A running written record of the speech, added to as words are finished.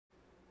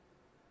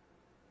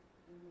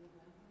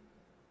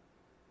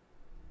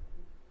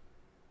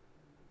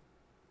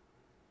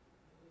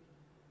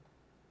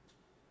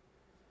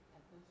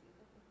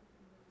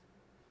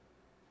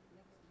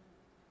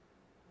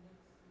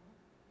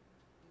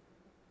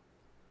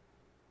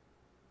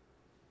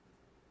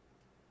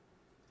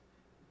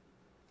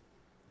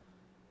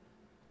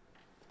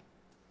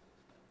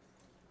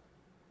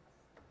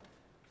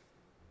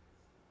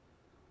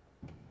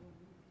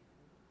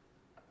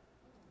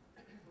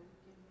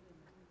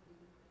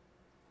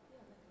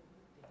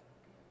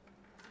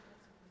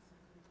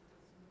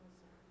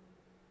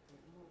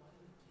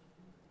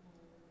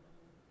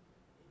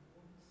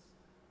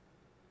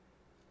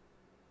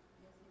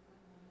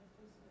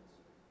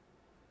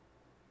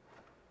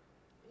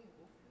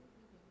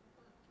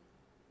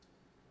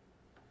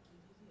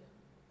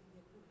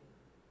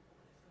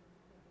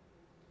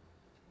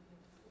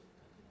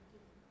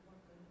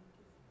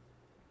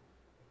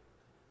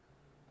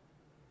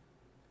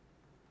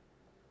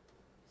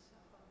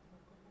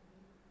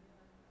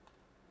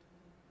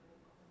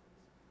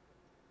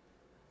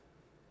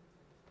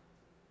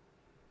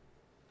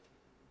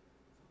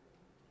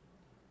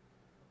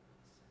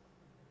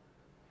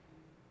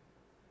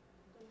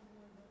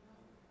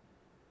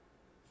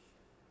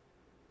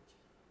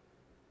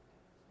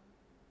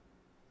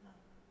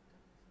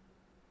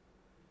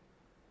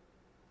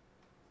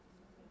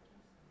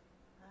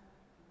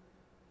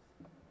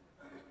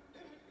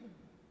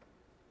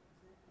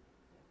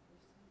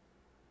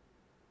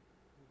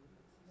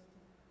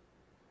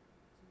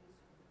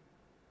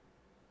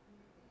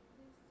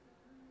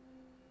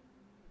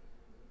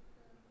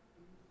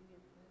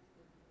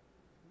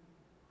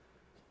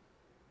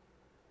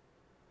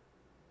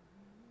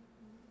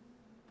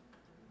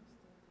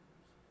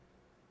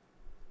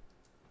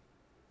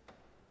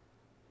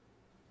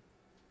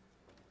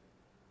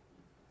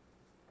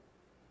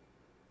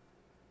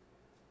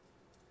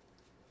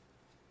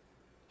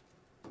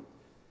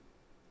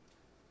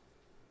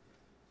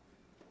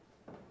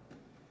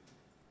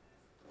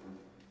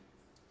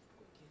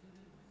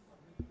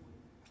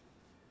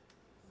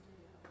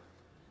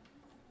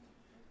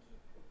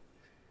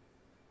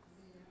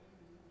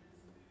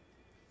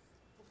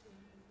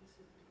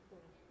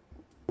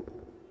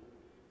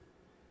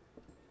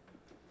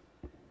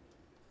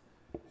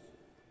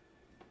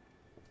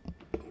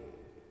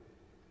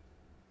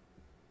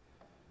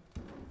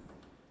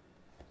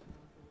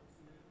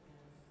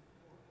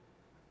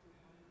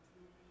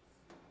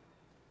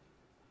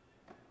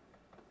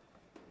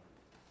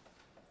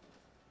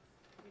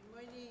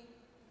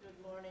Good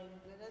morning.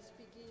 Let us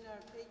begin our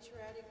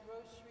patriotic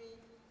rosary.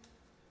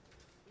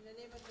 In the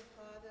name of the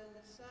Father, and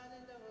the Son,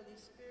 and the Holy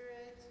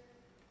Spirit.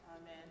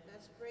 Amen.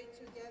 Let's pray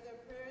together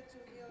prayer to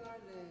heal our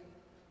land.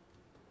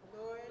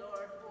 Lord,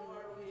 who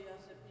are we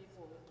as a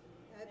people,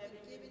 having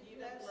been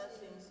given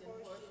blessings and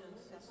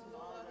portions as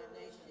no other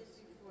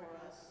nations before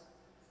us.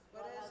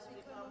 What has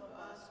become of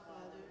us,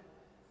 Father?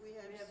 We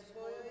have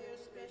spoiled your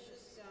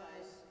spacious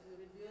skies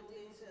with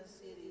buildings and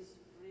cities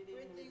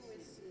breathing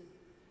with sea.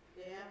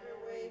 The amber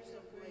waves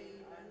of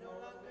grain are no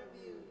longer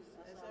viewed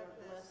as our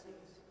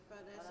blessings, but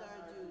as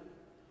our due.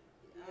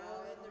 The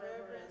awe and the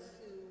reverence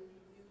due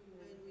you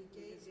when we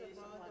gaze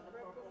upon the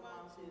purple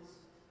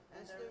mountains,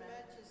 as their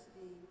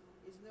majesty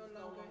is no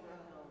longer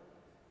held.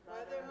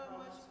 Rather,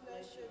 how much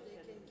pleasure they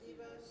can give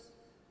us.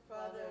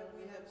 Father,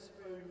 we have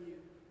spurned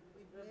you.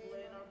 We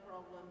blame our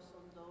problems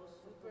on those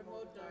who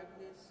promote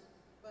darkness,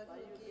 but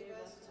who give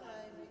us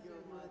time with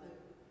your mother.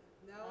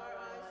 Now our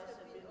eyes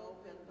have been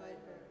opened by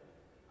her.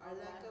 Our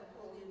lack of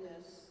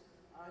holiness,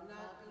 our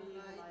not being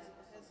light,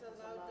 has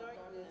allowed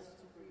darkness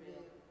to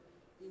prevail.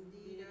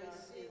 Indeed, our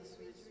sins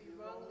which we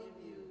wrongly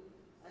view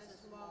as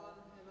small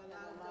have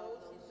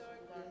allowed those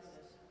in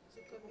darkness to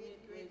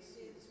commit great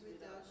sins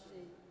without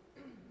shame.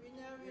 We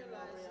now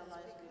realize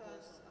it's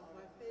because of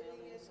our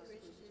failing as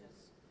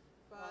Christians.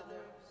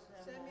 Father,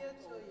 send me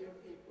to your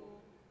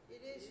people.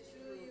 It is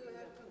true you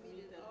have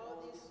committed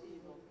all this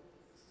evil.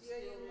 Still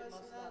you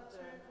must not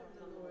turn from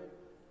the Lord,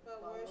 but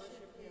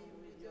worship him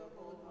with your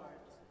whole heart.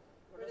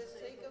 For the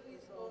sake of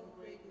his own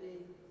great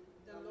name,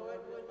 the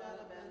Lord will not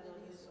abandon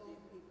his own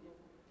people.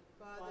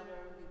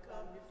 Father, we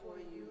come before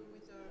you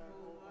with our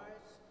whole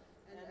hearts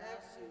and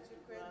ask you to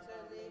grant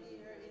Our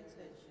Lady her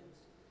intentions.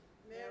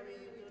 Mary,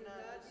 we do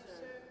not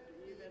deserve to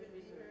even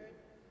be heard,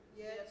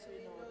 yet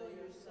we know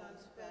your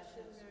Son's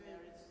passion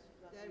merits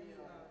that we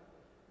are.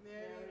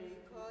 Mary,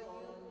 we call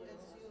you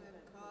as you have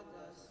called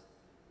us.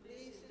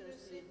 Please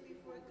intercede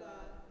before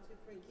God to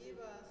forgive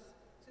us,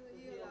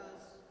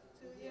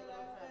 to heal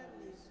our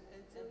families,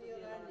 and to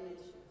heal our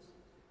nations.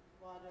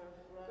 Father,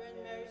 grant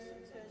Mary's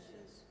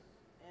intentions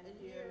and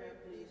hear her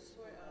pleas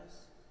for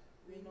us.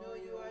 We know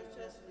you are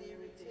justly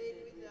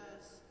irritated with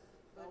us,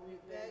 but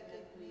we beg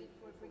and plead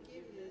for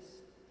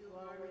forgiveness through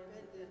our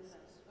repentance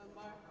from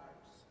our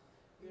hearts.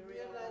 We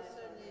realize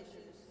our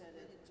nation is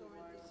headed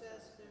toward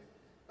disaster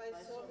by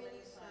so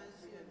many signs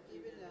you have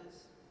given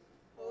us.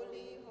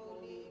 Holy,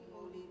 holy,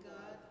 holy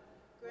God,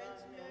 grant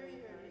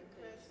Mary her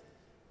request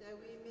that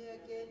we may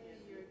again be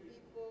your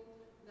people,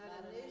 not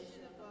a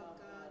nation above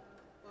God,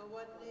 but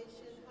one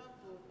nation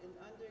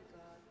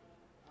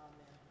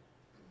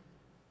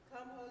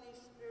Come, Holy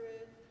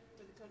Spirit,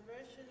 for the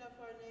conversion of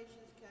our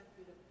nation's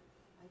capital.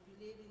 I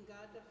believe in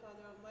God the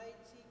Father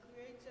Almighty,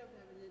 creator of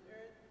heaven and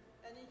earth,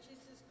 and in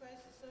Jesus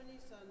Christ, his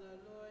only Son, our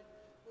Lord,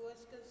 who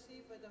was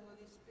conceived by the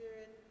Holy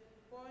Spirit,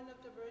 born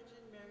of the Virgin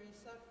Mary,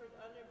 suffered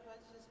under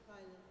Pontius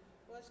Pilate,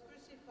 was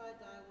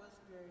crucified, died, was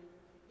buried.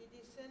 He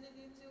descended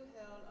into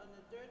hell. On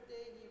the third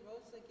day he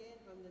rose again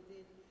from the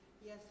dead.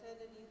 He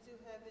ascended into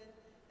heaven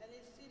and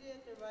is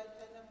seated at the right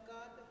hand of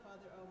God the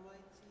Father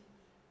Almighty.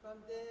 From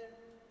there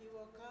he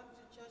will come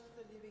to judge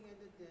the living and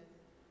the dead.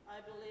 I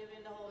believe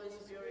in the Holy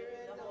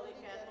Spirit, the Holy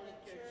Catholic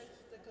Church,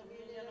 the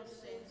communion of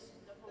saints,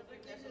 the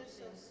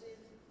forgiveness of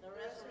sins, the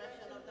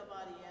resurrection of the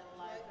body, and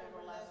life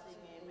everlasting.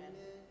 Amen.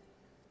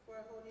 For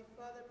our Holy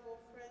Father,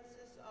 Pope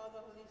Francis, all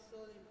the holy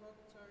souls in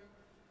purgatory,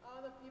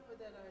 all the people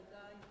that are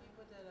dying,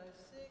 people that are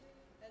sick,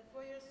 and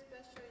for your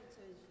special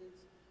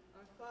intentions.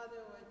 Our Father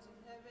who art in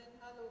heaven,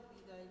 hallowed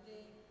be thy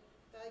name.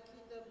 Thy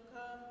kingdom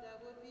come, thy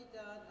will be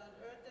done on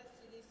earth as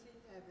it is in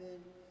heaven.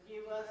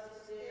 Give us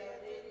this day our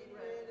daily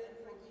bread, and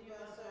forgive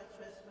us our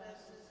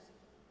trespasses,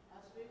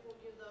 as we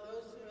forgive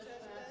those who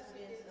trespass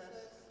against us.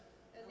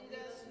 And lead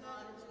us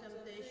not into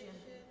temptation,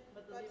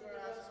 but deliver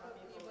us from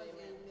evil.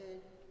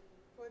 Amen.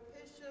 For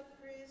bishop,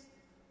 priest,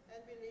 and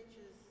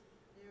religious,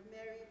 dear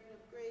Mary, full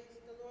of grace,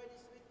 the Lord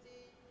is with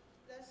thee.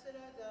 Blessed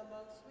art thou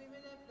amongst women,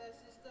 and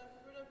blessed is the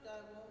fruit of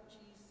thy womb,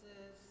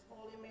 Jesus.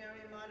 Holy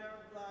Mary, Mother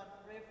of God,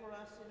 pray for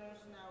us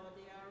sinners now at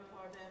the hour of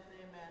our death.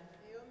 Amen.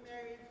 Hail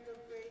Mary, full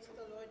of grace,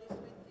 the Lord is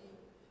with thee.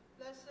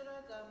 Blessed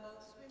art thou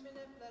amongst women,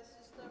 and blessed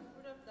is the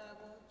fruit of thy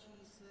womb,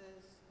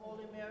 Jesus.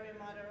 Holy Mary,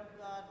 Mother of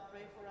God,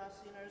 pray for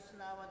us sinners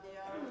now at the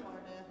hour of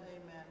our death.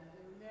 Amen.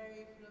 Hail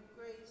Mary, full of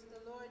grace,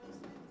 the Lord is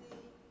with thee.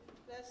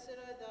 Blessed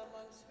art thou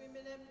amongst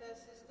women, and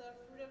blessed is the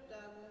fruit of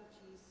thy womb,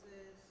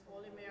 Jesus.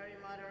 Holy Mary,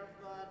 Mother of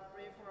God,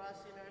 pray for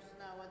us sinners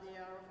now at the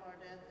hour of our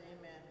death.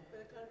 Amen. For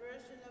the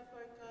conversion of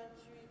our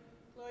country,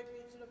 glory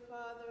be to the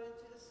Father, and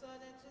to the Son,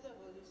 and to the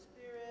Holy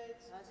Spirit.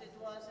 As it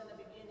was in the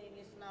beginning,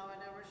 is now,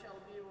 and ever shall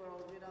be,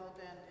 world without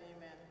end.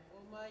 Amen. O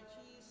my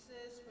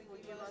Jesus,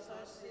 Forgive us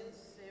our sins,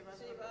 save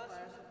us from the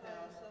fires of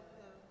hell.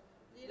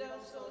 Lead our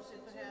souls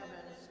into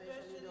heaven,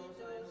 especially those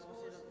who are in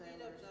most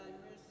need of thy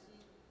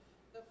mercy.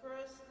 The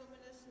first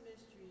luminous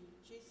mystery,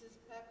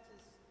 Jesus'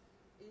 baptism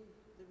in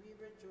the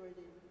river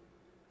Jordan.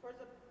 For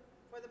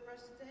the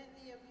President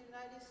of the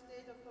United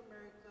States of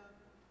America,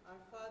 our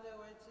Father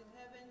who art in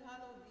heaven,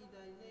 hallowed be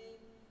thy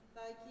name.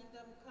 Thy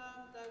kingdom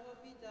come, thy will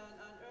be done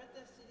on earth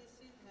as it is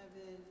in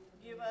heaven.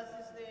 Give us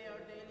this day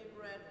our daily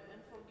bread,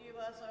 and forgive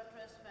us our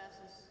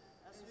trespasses,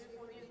 as we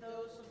forgive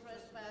those who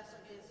trespass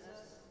against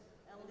us.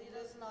 And lead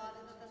us not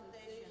into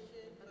temptation,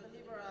 but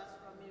deliver us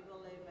from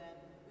evil. Amen.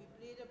 We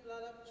plead the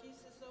blood of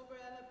Jesus over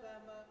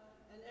Alabama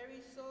and every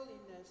soul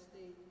in that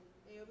state.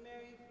 Hail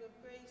Mary, full of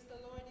grace,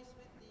 the Lord is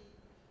with thee.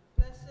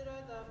 Blessed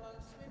art thou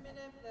amongst women,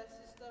 and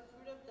blessed is the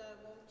fruit of thy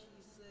womb,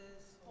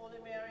 Jesus.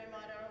 Holy Mary,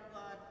 Mother of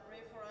God,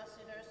 pray for us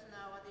sinners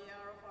now at the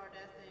hour of our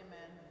death.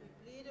 Amen. We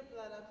plead the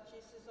blood of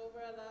Jesus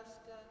over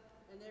Alaska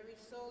and every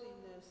soul in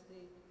that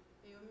state.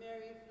 Hail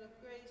Mary, full of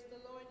grace,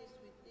 the Lord is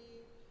with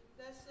thee.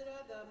 Blessed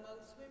art thou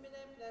amongst women,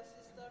 and blessed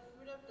is the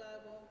fruit of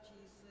thy womb,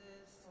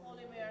 Jesus.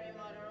 Holy Mary,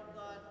 Mother of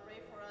God,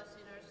 pray for us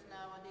sinners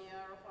now at the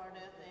hour of our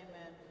death.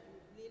 Amen.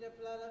 We plead the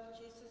blood of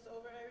Jesus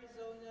over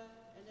Arizona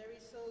and every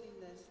soul in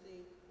that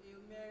state. Hail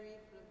Mary,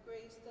 full of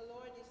grace, the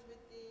Lord is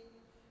with thee.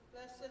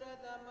 Blessed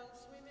art thou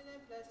amongst women,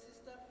 and blessed is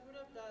the fruit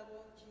of thy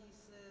womb,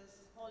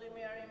 Jesus. Holy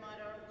Mary,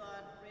 Mother of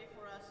God, pray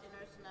for us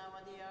sinners now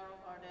at the hour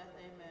of our death.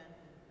 Amen.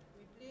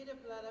 We plead the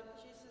blood of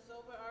Jesus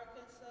over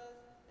Arkansas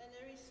and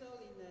every soul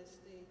in that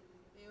state.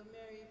 Hail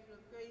Mary, full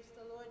of grace,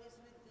 the Lord is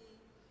with thee.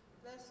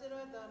 Blessed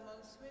art thou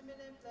amongst women,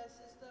 and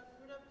blessed is the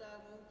fruit of thy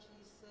womb,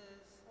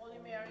 Jesus. Holy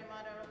Mary,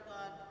 Mother of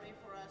God, pray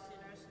for us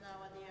sinners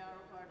now at the hour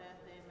of our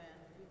death. Amen.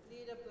 We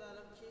plead the blood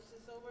of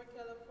Jesus over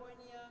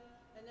California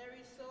and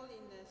every soul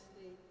in that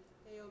state.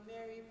 Hail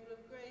Mary, full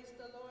of grace,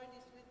 the Lord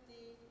is with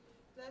thee.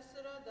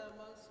 Blessed art thou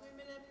amongst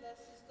women, and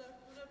blessed is the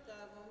fruit of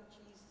thy womb,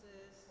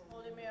 Jesus.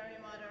 Holy Mary,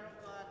 Mother of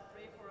God,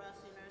 pray for us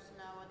sinners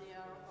now at the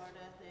hour of our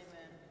death.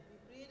 Amen. We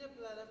plead the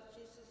blood of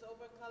Jesus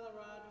over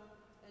Colorado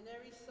and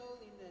every soul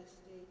in that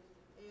state.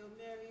 Hail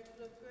Mary,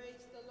 full of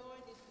grace, the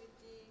Lord is with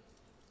thee.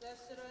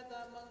 Blessed art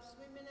thou amongst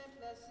women, and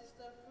blessed is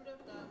the fruit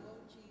of thy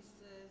womb,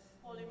 Jesus.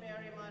 Holy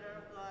Mary,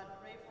 Mother of God,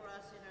 pray for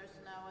us sinners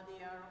now at the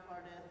hour of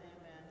our death.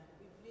 Amen.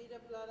 We plead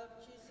the blood of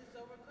Jesus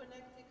over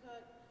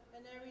Connecticut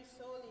and every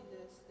soul in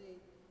that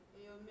state.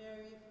 Hail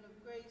Mary, full of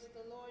grace,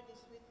 the Lord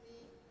is with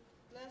thee.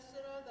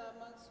 Blessed art thou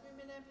amongst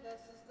women, and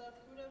blessed is the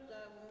fruit of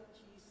thy womb,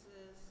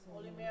 Jesus.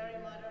 Holy Mary,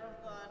 Mother of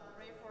God,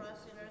 pray for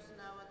us sinners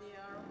now at the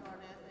hour of our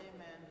death.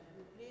 Amen.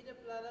 We plead the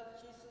blood of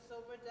Jesus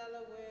over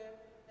Delaware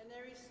and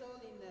every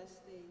soul in that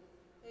state.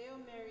 Hail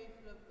Mary,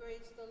 full of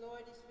grace, the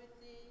Lord is with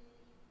thee.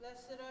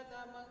 Blessed art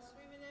thou amongst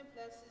women, and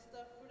blessed is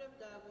the fruit of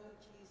thy womb,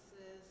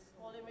 Jesus.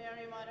 Holy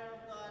Mary, Mother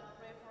of God,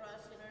 pray for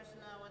us sinners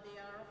now at the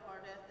hour of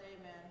our death.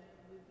 Amen.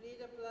 We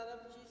plead the blood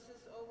of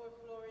Jesus over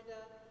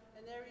Florida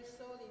and every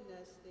soul in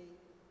that state.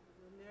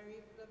 Hail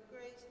Mary, full of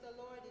grace, the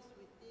Lord is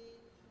with thee.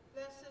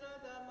 Blessed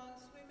art thou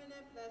amongst women,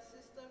 and blessed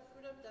is the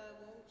fruit of thy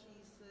womb,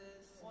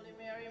 Jesus. Holy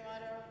Mary,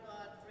 Mother of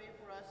God, pray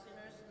for us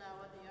sinners now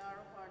at the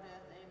hour of our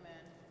death.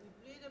 Amen. We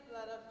plead the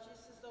blood of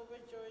Jesus over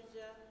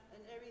Georgia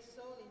and every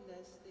soul in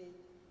that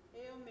state.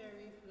 Hail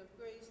Mary, full of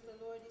grace, the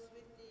Lord is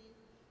with thee.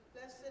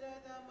 Blessed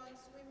art thou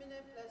amongst women,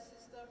 and blessed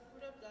is the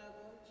fruit of thy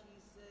womb,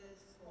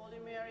 Jesus.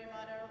 Holy Mary,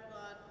 Mother of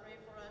God, pray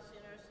for us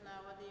sinners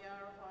now at the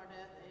hour of our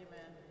death.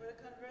 Amen. For the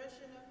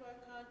conversion of our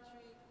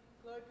country,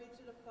 glory be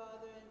to the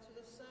Father, and to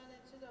the Son,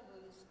 and to the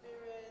Holy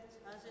Spirit.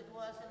 As it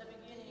was in the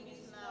beginning,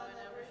 is now, and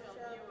ever shall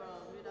be,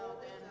 world without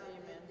end.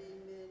 Amen.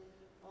 Amen.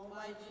 O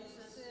my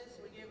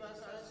Jesus, forgive us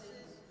our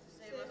sins,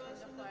 save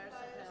us from the fires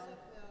of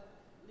hell.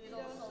 Lead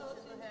all souls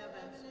into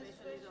heaven,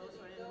 especially those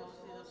who are in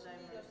most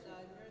need of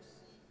thy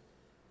mercy.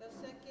 The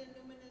second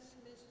luminous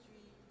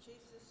mystery,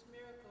 Jesus'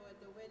 miracle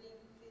at the wedding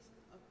feast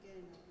of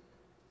Cana.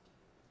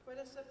 For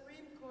the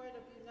Supreme Court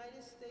of the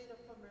United States of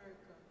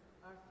America,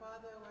 our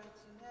Father who art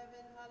in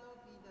heaven,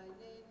 hallowed be thy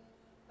name.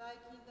 Thy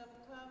kingdom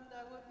come,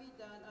 thy will be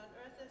done on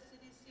earth as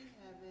it is in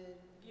heaven.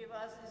 Give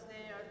us this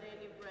day our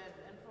daily bread,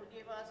 and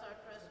forgive us our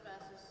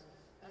trespasses,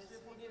 as we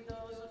forgive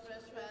those who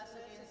trespass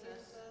against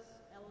us.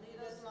 And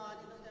lead us not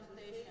into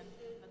temptation,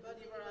 but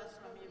deliver us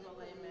from evil.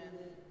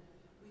 Amen.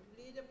 We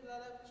plead the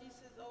blood of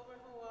Jesus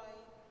over Hawaii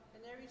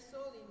and every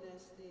soul in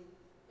that state.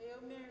 Hail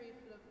Mary,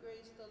 full of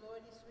grace, the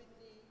Lord is with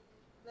thee.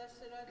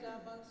 Blessed art thou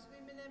amongst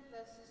women, and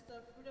blessed is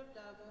the fruit of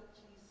thy womb,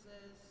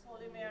 Jesus.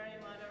 Holy Mary,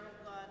 Mother of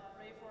God,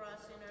 pray for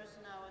us sinners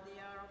now at the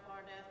hour of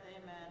our death.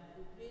 Amen.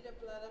 We plead the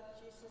blood of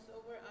Jesus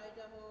over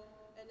Idaho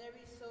and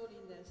every soul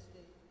in that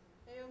state.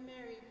 Hail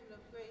Mary, full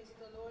of grace,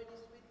 the Lord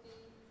is with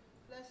thee.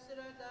 Blessed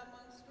art thou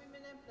amongst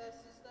women, and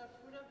blessed is the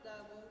fruit of thy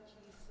womb,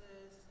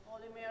 Jesus.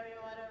 Holy Mary,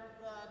 Mother of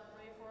God,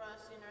 pray for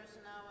us sinners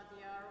now at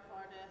the hour of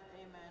our death.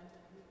 Amen.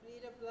 We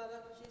plead the blood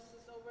of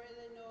Jesus over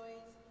Illinois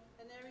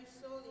and every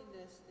soul in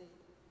that state.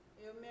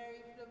 Hail Mary,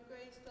 full of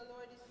grace, the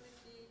Lord is with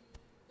thee.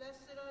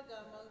 Blessed art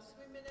thou amongst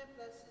women, and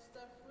blessed is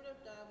the fruit of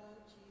thy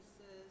womb,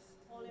 Jesus.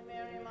 Holy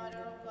Mary,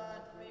 Mother of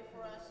God, pray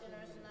for us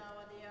sinners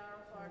now at the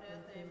hour of our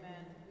death.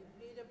 Amen. We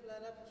plead the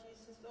blood of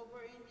Jesus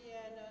over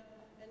Indiana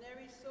and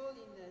every soul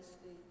in that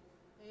state.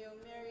 Hail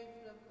Mary,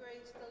 full of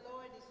grace, the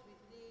Lord is with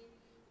thee.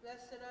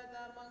 Blessed art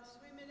thou amongst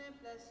women, and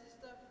blessed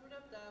is the fruit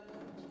of thy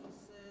womb,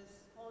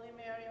 Jesus. Holy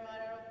Mary,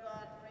 Mother of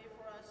God, pray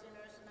for us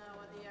sinners now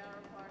at the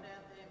hour of our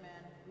death.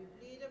 Amen. We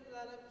plead the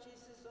blood of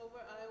Jesus over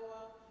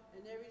Iowa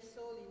and every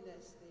soul in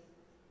that state.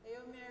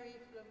 Hail Mary,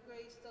 full of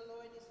grace, the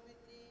Lord is with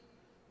thee.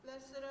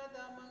 Blessed art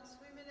thou amongst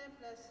women, and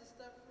blessed is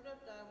the fruit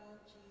of thy womb,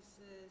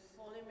 Jesus.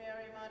 Holy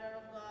Mary, Mother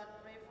of God,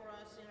 pray for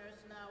us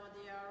sinners now at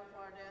the hour of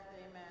our death.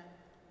 Amen.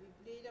 We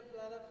plead the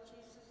blood of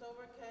Jesus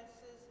over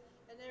Kansas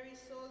and every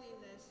soul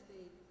in that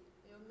state.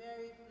 Hail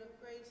Mary, full of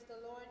grace,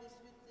 the Lord is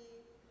with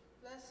thee.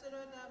 Blessed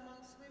art thou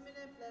amongst women,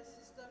 and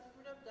blessed is the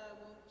fruit of thy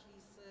womb,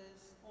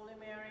 Jesus. Holy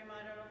Mary,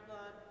 Mother of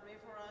God, pray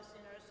for us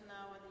sinners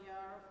now at the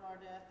hour of our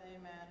death.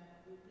 Amen.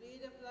 We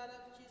plead the blood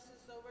of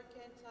Jesus over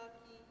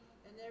Kentucky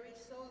and every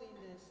soul in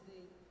that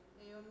state.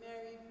 Hail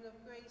Mary, full of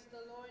grace,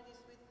 the Lord is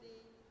with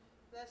thee.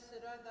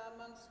 Blessed art thou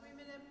amongst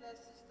women, and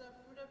blessed is the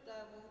fruit of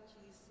thy womb,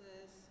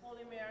 Jesus.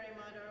 Holy Mary,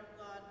 Mother of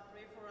God,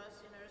 pray for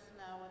us sinners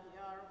now at the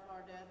hour of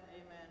our death.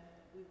 Amen.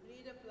 We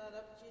plead the blood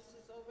of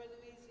Jesus over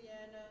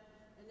Louisiana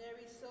and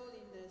every soul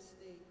in that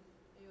state.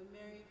 Hail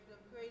Mary, full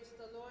of grace,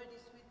 the Lord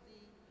is with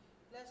thee.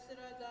 Blessed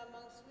art thou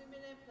amongst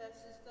women, and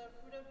blessed is the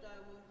fruit of thy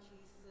womb,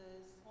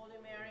 Jesus. Holy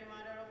Mary,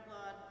 Mother of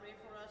God, pray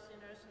for us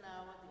sinners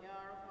now at the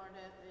hour of our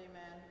death.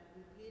 Amen.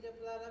 We plead the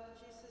blood of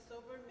Jesus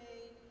over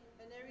Maine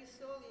and every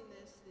soul in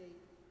that state.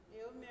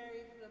 Hail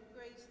Mary, full of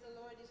grace, the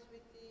Lord is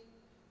with thee.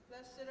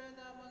 Blessed art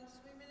thou amongst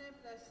women, and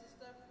blessed is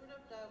the fruit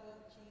of thy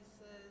womb,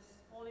 Jesus.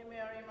 Holy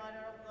Mary,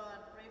 Mother of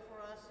God, pray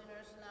for us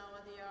sinners now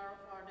at the hour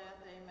of our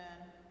death. Amen.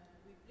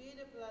 We plead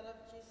the blood of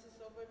Jesus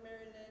over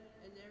Maryland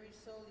and every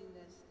soul in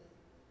that state.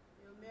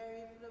 Hail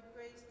Mary, full of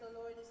grace, the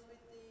Lord is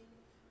with thee.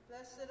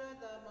 Blessed art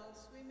thou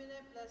amongst women,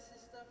 and blessed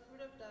is the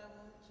fruit of thy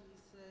womb,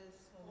 Jesus.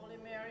 Holy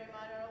Mary,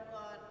 Mother of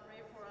God,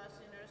 pray for us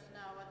sinners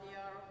now at the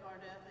hour of our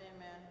death.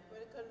 Amen. For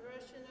the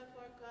conversion of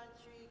our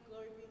country,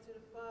 glory be to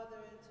the Father,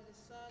 and to the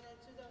Son, and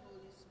to the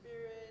Holy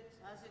Spirit.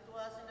 As it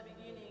was in the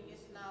beginning,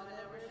 is now, and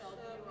ever shall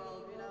be,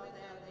 world without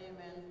end.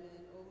 Amen.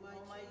 O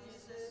my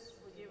Jesus,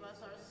 forgive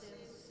us our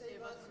sins, save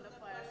us from the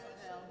fires of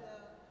hell.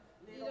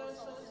 Lead all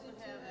souls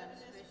into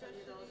heaven,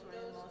 especially those who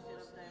are in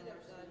most need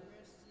of thy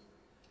mercy.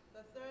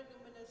 The third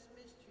luminous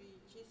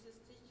mystery, Jesus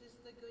teaches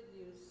the good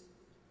news.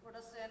 For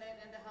the Senate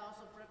and the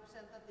House of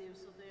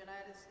Representatives of the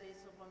United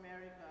States of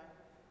America,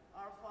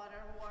 our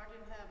Father who art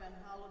in heaven,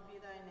 hallowed be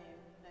thy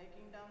name. Thy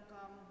kingdom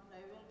come,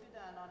 thy will be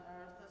done on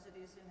earth as it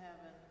is in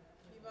heaven.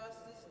 Give us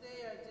this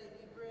day our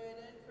daily bread,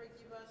 and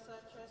forgive us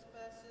our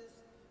trespasses,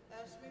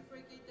 as we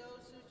forgive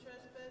those who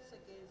trespass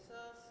against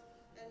us.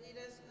 And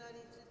lead us not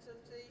into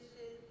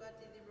temptation, but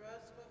deliver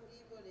us from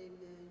evil.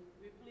 Amen.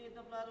 We plead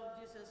the blood of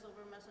Jesus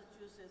over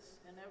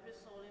Massachusetts and every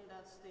soul in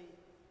that state.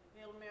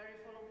 Hail Mary,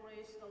 full of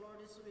grace, the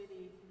Lord is with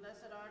thee.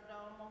 Blessed art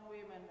thou among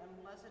women, and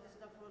blessed is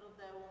the fruit of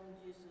thy womb,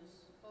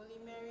 Jesus. Holy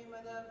Mary,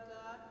 Mother of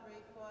God, pray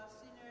for us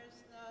sinners,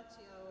 now at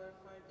the hour of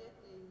our death.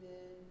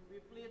 Amen.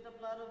 We plead the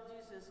blood of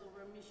Jesus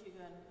over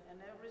Michigan and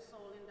every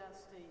soul in that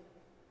state.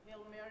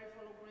 Hail Mary,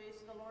 full of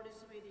grace, the Lord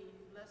is with thee.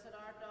 Blessed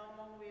art thou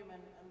among women,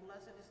 and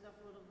blessed is the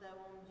fruit of thy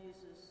womb,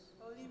 Jesus.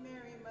 Holy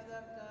Mary,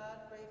 Mother of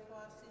God, pray for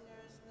us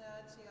sinners,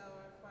 now at the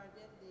hour of our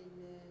death.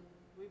 Amen.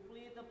 We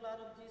plead the blood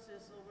of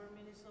Jesus over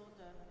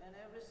Minnesota and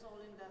every soul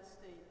in that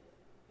state.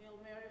 Hail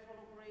Mary, full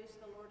of grace,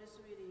 the Lord is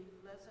with thee.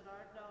 Blessed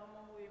art thou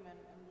among women,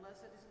 and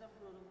blessed is the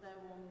fruit of thy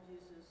womb,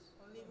 Jesus.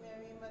 Holy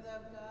Mary,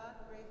 Mother of God,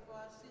 pray for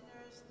us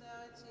sinners,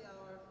 now at the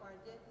hour of our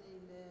death.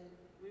 Amen.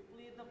 We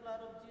plead the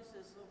blood of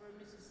Jesus over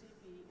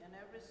Mississippi and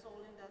every soul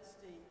in that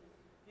state.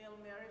 Hail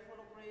Mary, full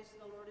of grace,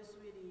 the Lord is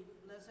with thee.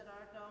 Blessed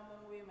art thou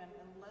among women,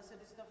 and blessed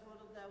is the fruit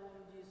of thy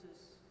womb,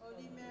 Jesus.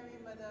 Holy Mary,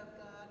 Mother of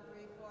God,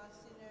 pray for us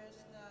sinners,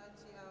 now at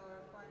the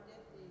hour of our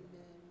death.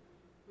 Amen.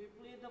 We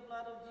plead the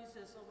blood of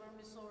Jesus over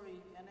Missouri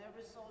and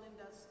every soul in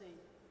that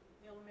state.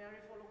 Hail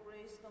Mary, full of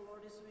grace, the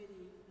Lord is with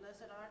thee.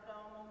 Blessed art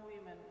thou among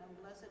women, and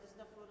blessed is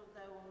the fruit of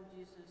thy womb,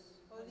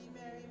 Jesus. Holy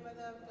Mary,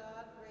 Mother of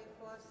God, pray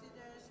for us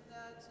sinners,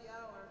 now at the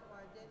hour of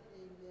our death.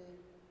 Amen.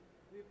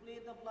 We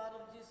plead the blood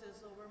of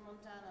Jesus over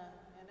Montana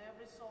and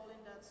every soul in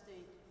that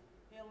state.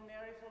 Hail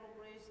Mary, full of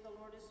grace, the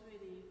Lord is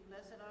with thee.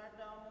 Blessed art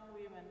thou among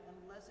women, and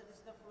blessed is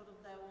the fruit of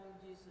thy womb,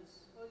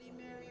 Jesus. Holy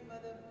Mary,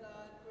 Mother of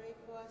God, pray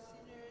for us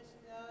sinners,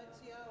 now at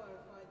the hour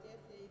of our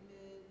death.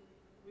 Amen.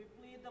 We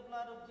plead the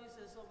blood of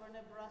Jesus over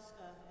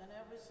Nebraska and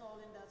every soul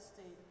in that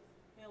state.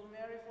 Hail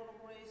Mary, full of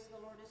grace, the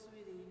Lord is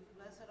with thee.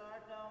 Blessed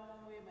art thou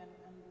among women,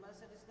 and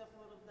blessed is the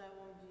fruit of thy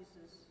womb,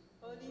 Jesus.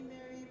 Holy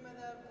Mary,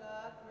 Mother of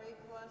God, pray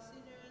for us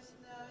sinners,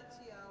 now at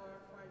the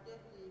hour of our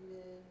death.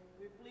 Amen.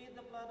 We plead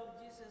the blood of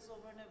Jesus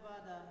over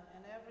Nevada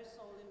and every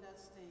soul in that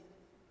state.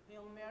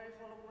 Hail Mary,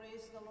 full of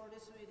grace, the Lord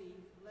is with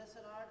thee.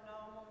 Blessed art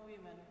thou among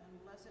women, and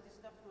blessed is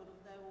the fruit of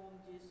thy womb,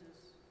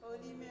 Jesus.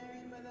 Holy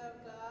Mary, Mother of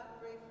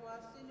God, pray for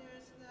us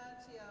sinners, now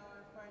at the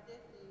hour of our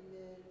death.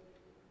 Amen.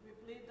 We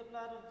plead the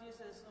blood of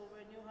Jesus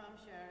over New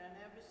Hampshire and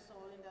every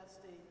soul in that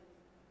state.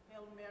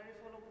 Hail Mary,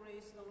 full of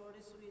grace, the Lord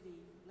is with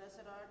thee.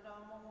 Blessed art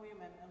thou among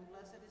women, and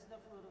blessed is the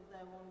fruit of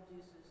thy womb,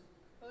 Jesus.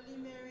 Holy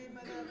Mary,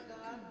 Mother of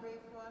God, pray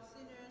for us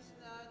sinners,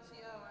 now at the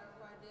hour of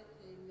our death.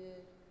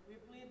 Amen. We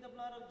plead the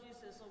blood of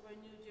Jesus over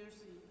New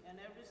Jersey and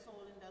every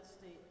soul in that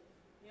state.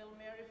 Hail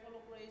Mary, full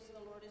of grace,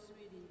 the Lord is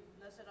with thee.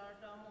 Blessed art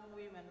thou among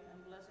women, and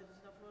blessed is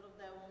the fruit of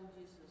thy womb,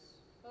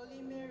 Jesus. Holy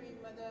Mary,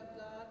 Mother of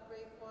God,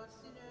 pray for us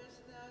sinners,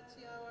 now at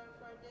the hour of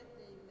our death.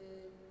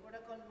 Amen. For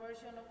the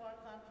conversion of our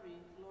country,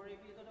 glory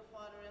be to the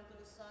Father, and to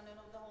the Son, and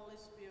of the Holy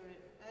Spirit.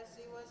 As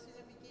it was in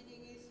the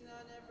beginning, is now,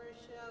 and ever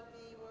shall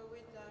be, world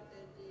without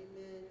end.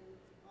 Amen.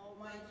 O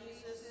my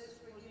Jesus,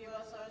 forgive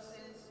us our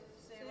sins,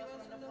 save us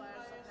from the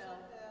fires of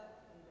hell.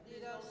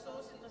 Lead our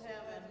souls into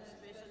heaven,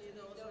 especially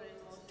those who are in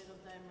most need of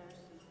thy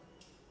mercy.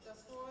 The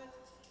fourth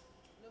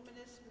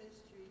luminous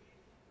mystery,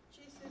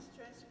 Jesus'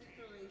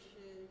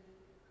 transfiguration.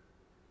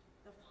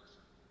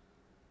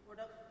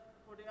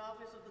 For the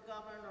office of the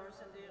governors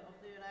of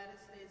the United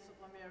States of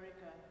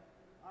America,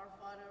 our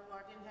Father who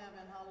art in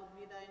heaven, hallowed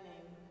be thy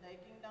name. Thy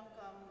kingdom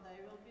come, thy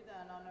will be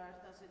done on earth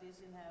as it is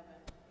in heaven.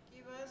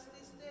 Give us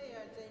this day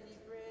our daily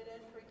bread,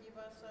 and forgive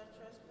us our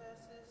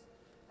trespasses,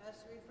 as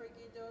we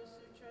forgive those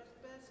who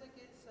trespass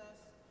against us.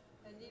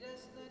 And lead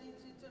us not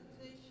into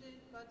temptation,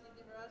 but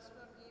deliver us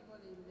from evil.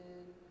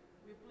 Amen.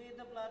 We plead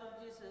the blood of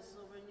Jesus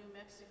over New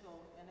Mexico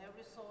and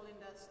every soul in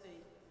that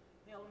state.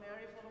 Hail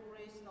Mary, full of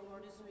grace, the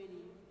Lord is with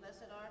thee.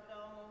 Blessed art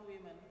thou among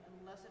women, and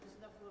blessed is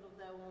the fruit of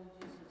thy womb,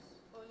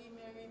 Jesus. Holy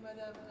Mary,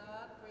 Mother of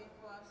God, pray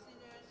for us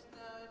sinners,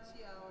 now at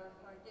the hour of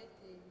our death.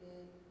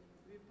 Amen.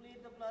 We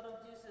plead the blood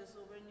of Jesus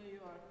over New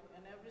York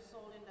and every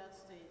soul in that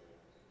state.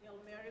 Hail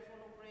Mary,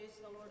 full of grace,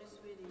 the Lord is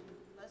with thee.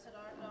 Blessed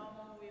art thou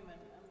among women,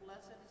 and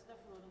blessed is the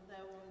fruit of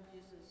thy womb,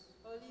 Jesus.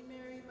 Holy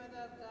Mary,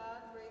 Mother of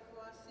God, pray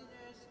for us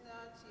sinners,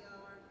 now at the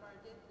hour of our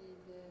death.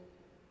 Amen.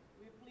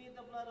 We plead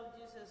the blood of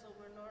Jesus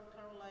over North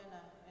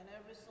Carolina and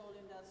every soul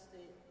in that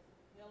state.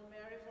 Hail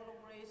Mary, full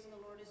of grace, the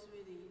Lord is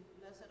with thee.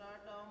 Blessed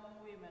art thou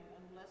among women,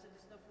 and blessed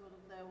is the fruit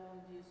of thy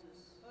womb,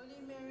 Jesus. Holy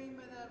Mary,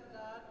 Mother of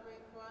God, pray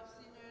for us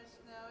sinners,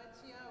 now at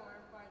the hour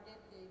of our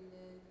death.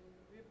 Amen.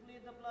 We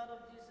plead the blood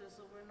of Jesus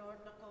over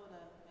North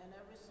Dakota and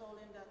every soul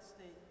in that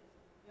state.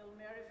 Hail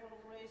Mary, full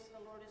of grace,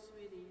 the Lord is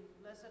with thee.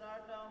 Blessed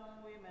art thou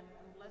among women,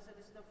 and blessed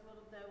is the fruit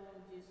of thy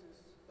womb,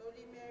 Jesus.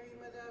 Holy Mary,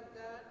 Mother of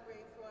God,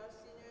 pray for us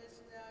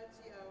sinners, now at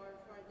the hour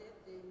of our death.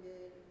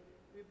 Amen.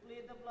 We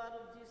plead the blood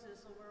of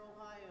Jesus over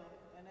Ohio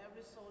and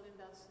every soul in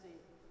that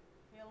state.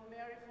 Hail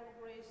Mary, full of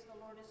grace, the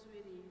Lord is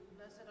with thee.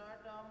 Blessed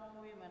art thou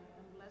among women,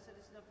 and blessed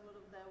is the fruit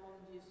of thy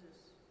womb,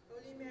 Jesus.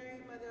 Holy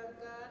Mary, Mother of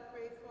God,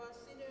 pray for us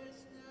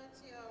sinners, now at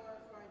the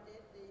hour of our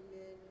death.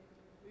 Amen.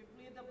 We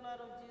plead the blood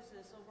of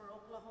Jesus over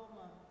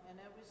Oklahoma and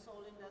every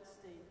soul in that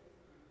state.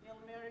 Hail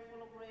Mary,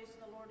 full of grace,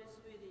 the Lord is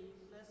with thee.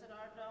 Blessed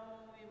art thou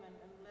among women,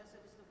 and blessed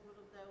is the fruit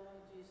of thy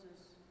womb,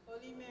 Jesus.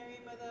 Holy Mary,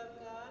 Mother of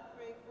God,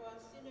 pray for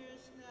us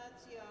sinners, now at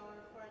the hour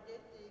of our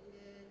death.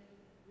 Amen.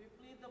 We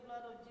plead the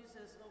blood of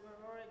Jesus over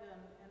Oregon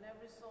and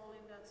every soul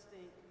in that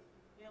state.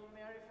 Hail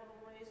Mary, full of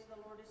grace, the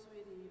Lord is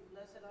with thee.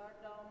 Blessed art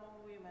thou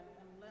among women,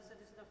 and blessed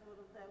is the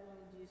fruit of thy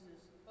womb, Jesus.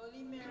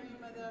 Holy Mary,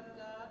 Mother of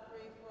God,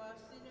 pray for us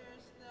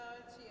sinners, now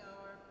at the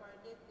hour of our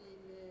death.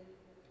 Amen.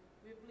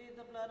 We plead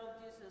the blood of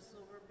Jesus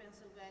over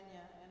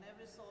Pennsylvania and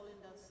every soul in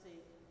that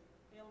state.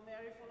 Hail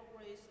Mary, full of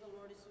grace, the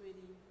Lord is with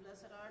thee.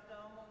 Blessed art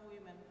thou among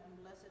women, and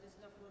blessed is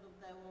the fruit of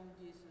thy womb,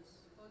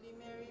 Jesus. Holy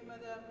Mary,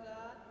 Mother of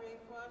God, pray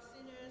for us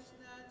sinners,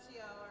 now at the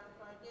hour of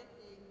our death.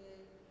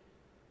 Amen.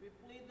 We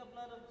plead the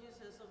blood of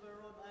Jesus over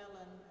Rhode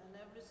Island and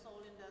every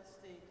soul in that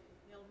state.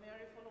 Hail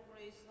Mary, full of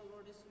grace, the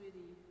Lord is with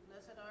thee.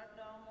 Blessed art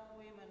thou among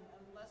women,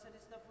 and blessed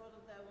is the fruit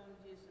of thy womb,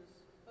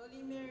 Jesus.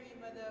 Holy Mary,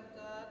 Mother of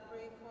God,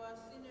 pray for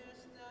us sinners,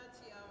 now at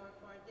the hour of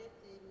our death.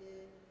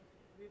 Amen.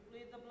 We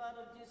plead the blood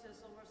of Jesus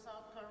over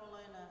South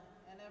Carolina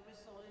and every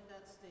soul in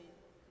that state.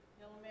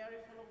 Hail Mary,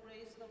 full of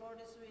grace, the Lord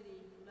is with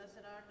thee.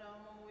 Blessed art thou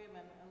among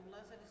women, and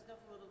blessed is the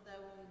fruit of thy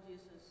womb,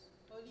 Jesus.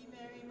 Holy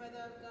Mary,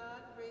 Mother of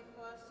God, pray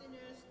for us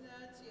sinners, now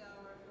at the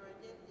hour of our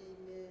death.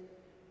 Amen.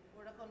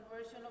 For the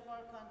conversion of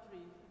our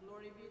country,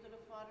 glory be to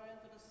the Father, and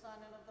to the Son,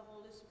 and of the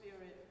Holy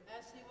Spirit.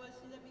 As it was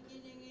in the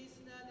beginning, is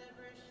now, and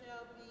ever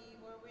shall be,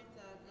 world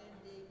without end.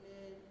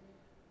 Amen.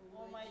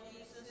 O my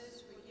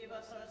Jesus, forgive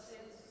us our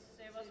sins,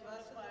 save us from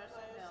the fires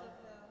of hell.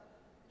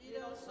 Lead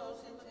all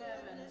souls into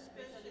heaven,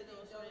 especially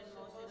those who are in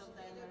most need of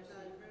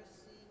thy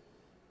mercy.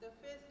 The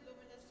fifth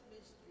luminous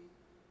mystery.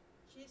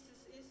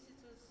 Jesus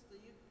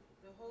institutes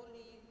the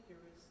Holy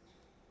Eucharist.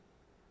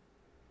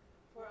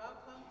 For our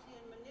county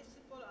and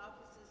municipal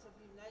offices of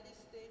the United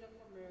States of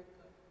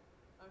America,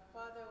 our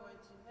Father who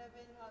art in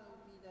heaven,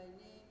 hallowed be thy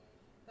name.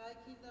 Thy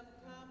kingdom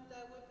come,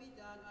 thy will be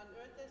done on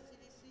earth as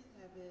it is in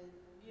heaven.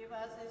 Give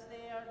us this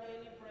day our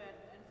daily bread,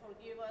 and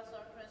forgive us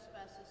our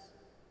trespasses,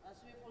 as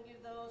we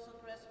forgive those who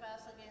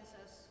trespass against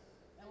us.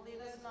 And lead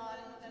us not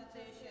into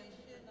temptation,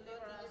 but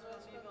deliver us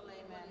from evil.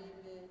 Amen.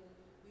 Amen.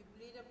 We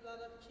plead the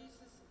blood of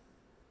Jesus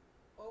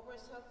over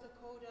South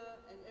Dakota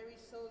and every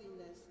soul in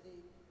that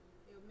state.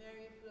 Hail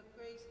Mary, full of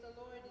grace, the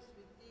Lord is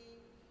with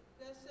thee.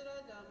 Blessed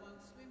art thou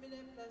amongst women,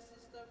 and blessed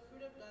is the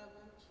fruit of thy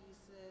womb,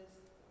 Jesus.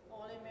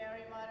 Holy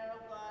Mary, Mother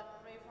of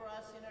God, pray for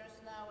us sinners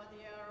now at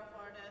the hour of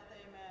our death.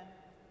 Amen.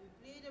 We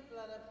plead the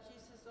blood of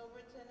Jesus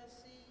over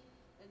Tennessee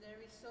and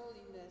every soul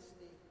in that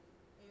state.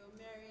 Hail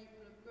Mary,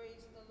 full of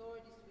grace, the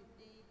Lord is with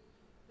thee.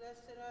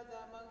 Blessed art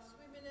thou amongst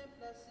women, and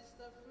blessed is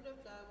the fruit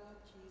of thy womb,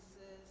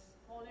 Jesus.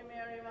 Holy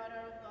Mary,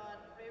 Mother of God,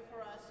 pray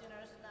for us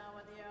sinners now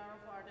at the hour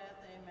of our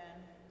death.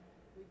 Amen.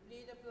 We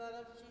plead the blood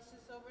of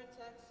Jesus over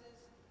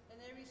Texas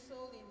and every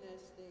soul in that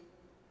state.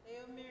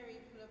 Hail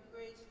Mary, full of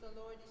grace, the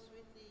Lord is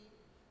with thee.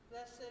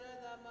 Blessed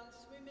art thou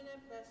amongst women,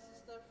 and blessed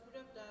is the fruit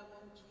of thy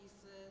womb,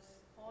 Jesus.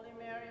 Holy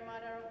Mary,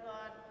 Mother of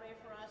God, pray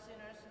for us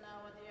sinners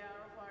now at the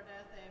hour of our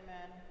death.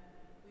 Amen.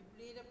 We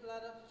plead the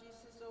blood of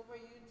Jesus over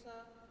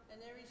Utah and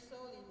every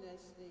soul in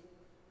that state.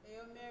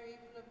 Hail Mary,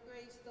 full of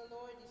grace, the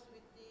Lord is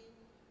with thee.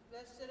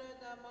 Blessed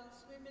art thou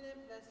amongst women,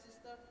 and blessed is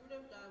the fruit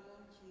of thy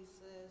womb,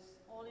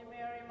 Jesus. Holy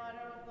Mary,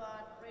 Mother of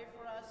God, pray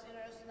for us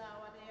sinners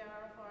now at the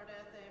hour of our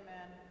death.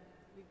 Amen.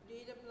 We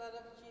plead the blood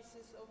of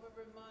Jesus over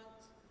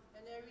Vermont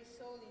and every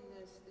soul in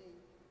that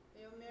state.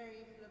 Hail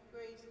Mary, full of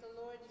grace, the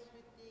Lord is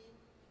with thee.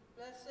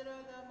 Blessed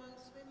art thou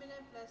amongst women,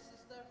 and blessed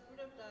is the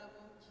fruit of thy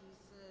womb,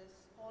 Jesus.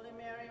 Holy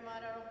Mary,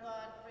 Mother of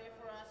God, pray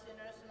for us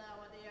sinners now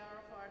at the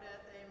hour of our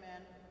death.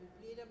 Amen. We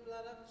plead the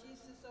blood of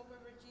Jesus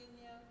over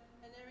Virginia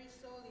and every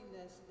soul in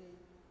that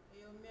state.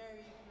 Hail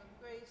Mary, full of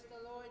grace,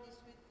 the Lord is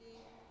with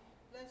thee.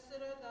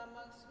 Blessed art thou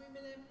amongst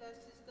women, and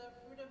blessed is the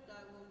fruit of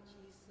thy womb,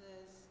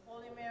 Jesus.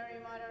 Holy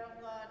Mary, Mother of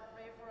God,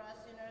 pray for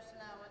us sinners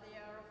now at the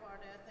hour of our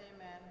death.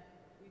 Amen.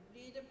 We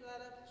plead the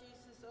blood of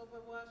Jesus over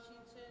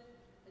Washington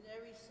and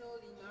every soul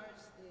in our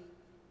state.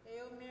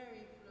 Hail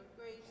Mary, full of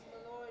grace,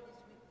 the Lord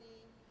is with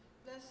thee.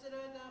 Blessed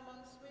art thou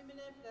amongst women,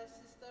 and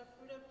blessed is the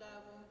fruit of thy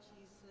womb,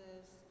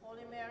 Jesus.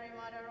 Holy Mary,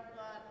 Mother of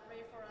God,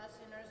 pray for us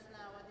sinners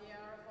now at the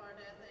hour of our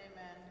death.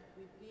 Amen.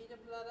 We plead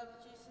the blood of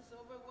Jesus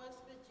over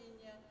West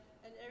Virginia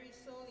and every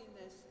soul in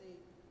that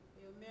state.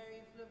 Hail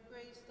Mary, full of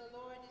grace, the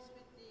Lord is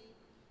with thee.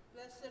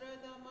 Blessed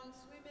art thou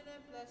amongst women,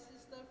 and blessed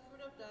is the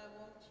fruit of thy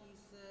womb,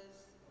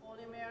 Jesus.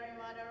 Holy Mary,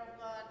 Mother of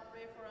God,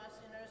 pray for us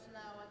sinners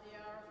now at the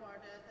hour of our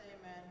death.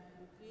 Amen.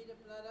 We plead the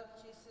blood of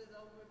Jesus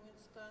over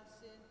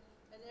Wisconsin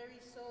and every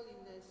soul in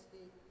that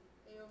state.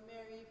 Hail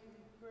Mary, full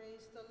of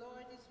grace, the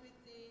Lord is with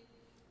thee.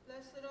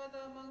 Blessed art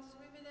thou amongst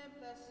women, and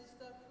blessed is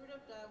the fruit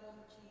of thy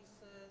womb,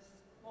 Jesus.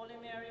 Holy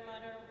Mary,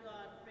 Mother of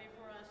God, pray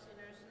for us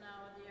sinners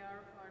now at the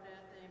hour of our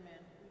death.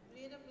 Amen. We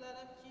plead the blood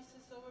of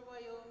Jesus over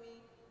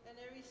Wyoming and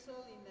every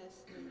soul in that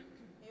state.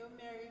 Hail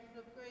Mary,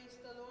 full of grace,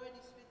 the Lord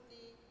is with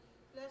thee.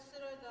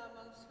 Blessed art thou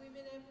amongst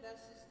women, and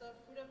blessed is the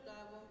fruit of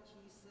thy womb,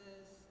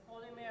 Jesus.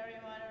 Holy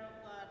Mary, Mother of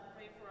God,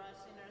 pray for us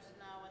sinners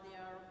now at the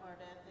hour of our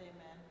death.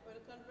 Amen. For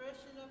the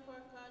conversion of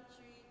our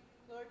country,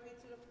 glory be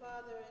to the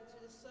Father, and to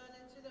the Son,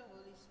 and to the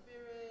Holy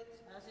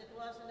Spirit. as it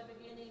was in the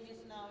beginning,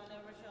 is now, and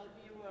ever shall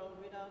be, world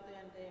without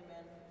end.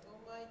 Amen. O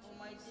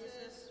my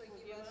Jesus,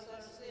 forgive us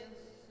our sins,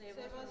 save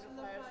us from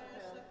the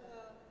fires of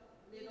hell.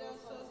 Lead all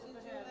souls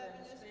into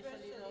heaven,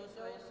 especially those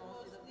who are in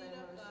most need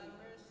of thy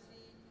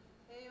mercy.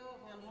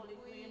 Hail, Holy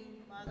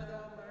Queen, Mother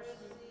of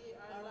mercy,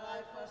 our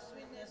life, our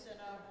sweetness, and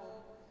our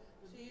hope.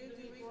 To you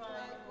do we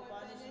cry, O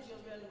banished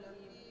children of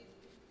Eve.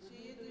 To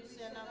you do we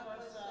send up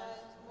our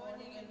sighs,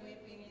 mourning and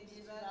weeping in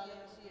this valley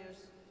of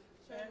tears.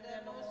 Turn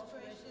then, most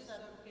gracious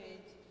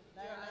advocate,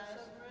 your eyes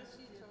of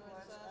mercy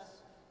towards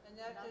us, and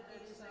after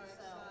this our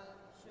exile,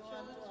 show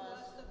unto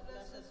us the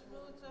blessed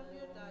fruit of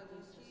your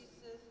dying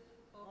Jesus,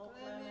 O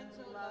clement,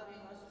 O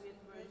loving, O sweet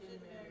Virgin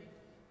Mary.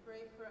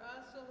 Pray for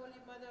us, O Holy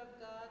Mother of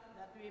God,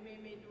 that we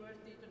may be made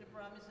worthy to the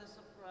promises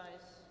of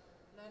Christ.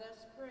 Let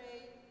us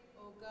pray.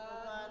 O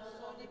God, whose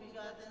only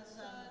begotten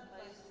Son,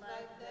 by his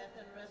life, death,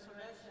 and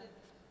resurrection,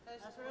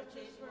 has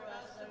purchased for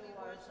us the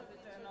rewards of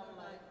eternal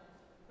life,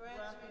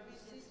 grant, we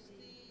beseech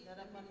thee,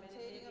 that upon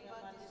meditating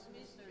upon these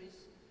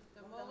mysteries,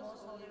 the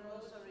most holy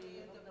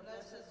rosary of the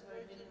Blessed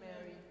Virgin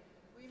Mary,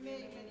 we may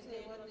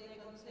imitate what they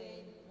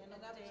contain and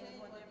obtain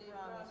what they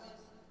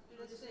promise,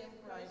 through the same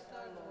Christ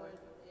our Lord.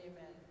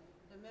 Amen.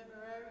 The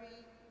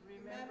Memorare.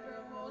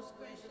 Remember, most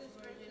gracious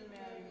Virgin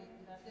Mary,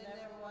 that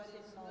never was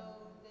it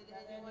known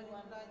that anyone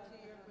applied to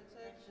your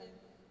protection,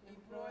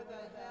 implore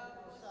thy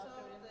help, or sought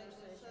thy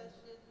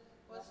intercession,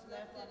 was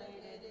left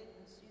unaided.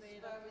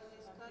 Inspired with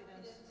this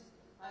confidence,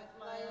 I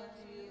fly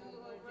unto you,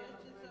 O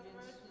Virgin of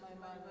Virgins, my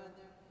mother.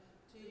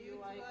 To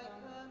you do I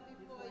come,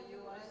 before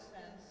you I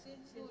stand,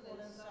 sinful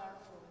and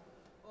sorrowful.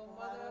 O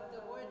Mother of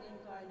the Word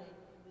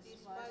incarnate,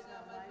 despise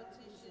not my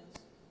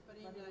petitions, but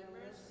in thy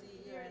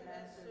mercy hear and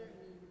answer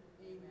me.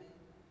 Amen.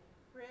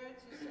 Prayer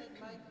to Saint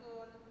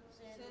Michael.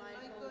 Saint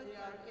Michael, the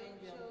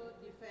Archangel,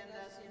 defend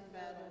us in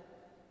battle.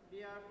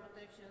 Be our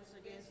protections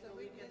against the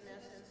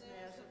wickedness and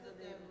snares of the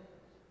devil.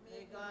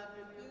 May God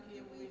rebuke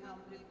him, we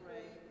humbly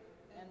pray.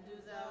 And do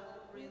thou,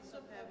 O Prince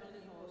of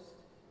heavenly hosts,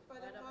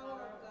 by the power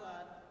of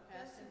God,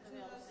 cast into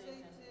hell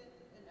Satan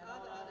and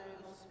all other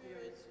evil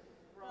spirits,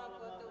 prowl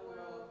about the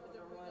world for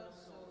the ruin of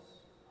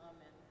souls.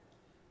 Amen.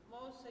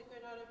 Most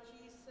Sacred Heart of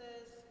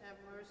Jesus, have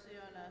mercy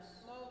on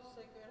us. Most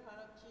Sacred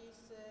Heart of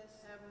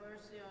Jesus, have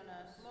mercy on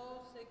us.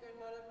 Most Sacred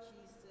Heart of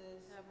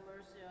Jesus, have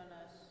mercy on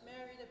us.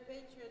 Mary, the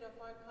patriot of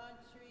our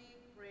country,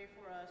 pray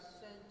for us.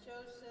 Saint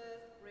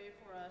Joseph, pray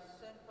for us.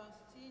 Saint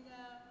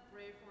Faustina,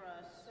 pray for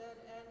us.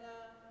 Saint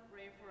Anna,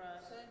 pray for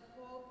us. Saint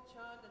Pope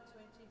John the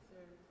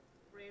 23rd,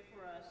 pray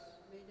for us.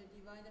 May the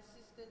divine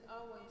assistant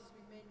always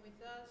remain with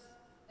us,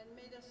 and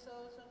may the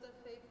souls of the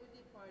faithful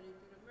departed,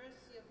 through the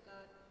mercy of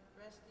God,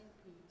 rest in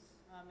peace.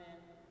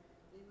 Amen.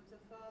 In the name of the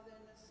Father,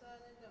 and the Son,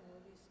 and the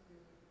Holy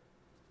Spirit.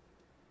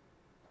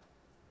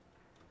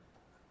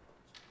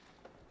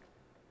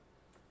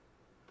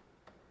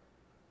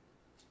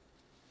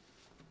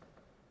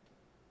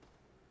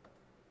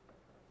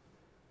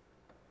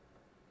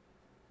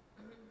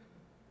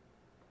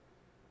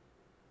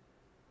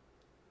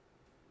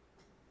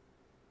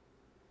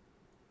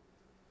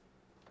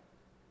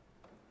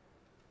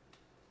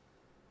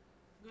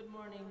 Good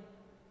morning.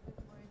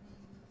 Good morning.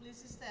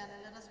 Please stand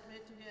and let us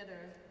pray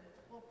together.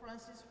 Pope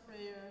Francis'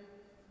 prayer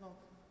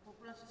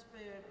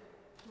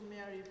to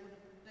Mary for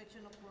the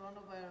protection of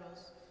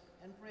coronavirus,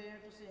 and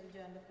prayer to St.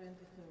 John the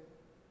 23rd.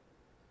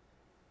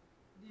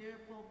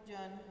 Dear Pope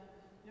John,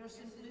 your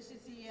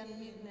simplicity and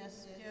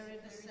meekness carry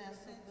the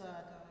sense of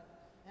God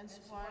and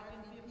spark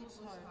in people's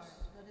hearts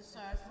the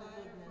desire for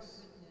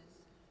goodness.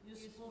 You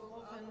spoke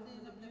often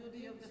in the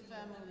beauty of the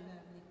family,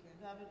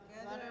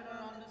 gathered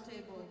around the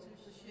table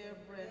to share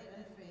bread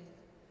and faith.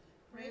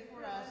 Pray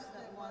for us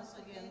that once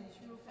again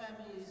true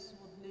families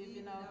would live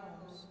in our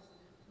homes.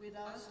 With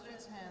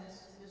outstretched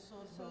hands, you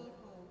sowed hope,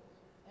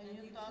 and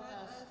you taught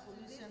us to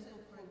listen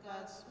for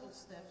God's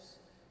footsteps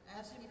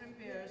as He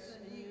prepares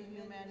a new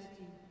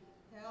humanity.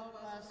 Help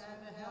us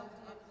have a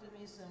healthy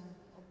optimism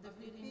of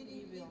defeating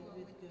evil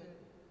with good.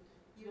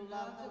 You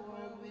love the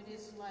world with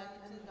its light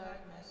and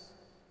darkness,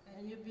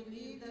 and you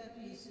believe that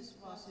peace is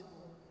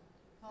possible.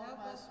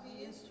 Help us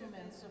be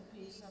instruments of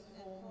peace at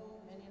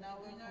home and in our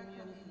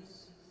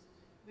communities.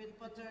 With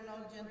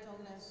paternal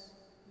gentleness,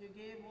 you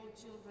gave all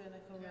children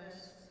a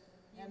caress,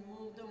 and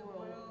moved the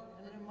world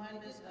and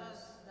reminded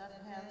us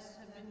that hands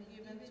have been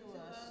given to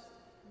us,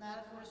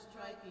 not for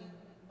striking,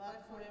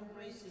 but for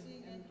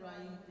embracing and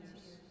drying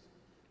tears.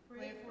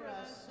 Pray for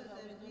us so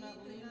that we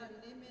do not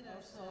limit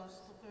ourselves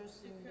to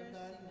cursing the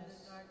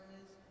darkness,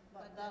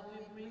 but that we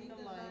bring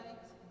the light,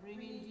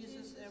 bringing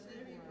Jesus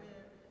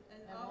everywhere,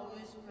 and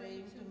always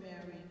praying to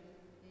Mary.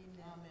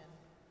 Amen.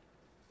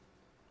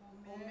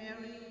 O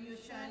Mary, you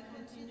shine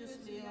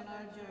continuously on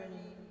our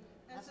journey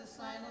as a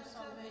sign of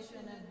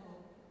salvation and hope.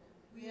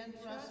 We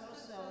entrust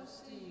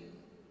ourselves to you.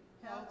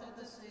 Health of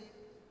the sick,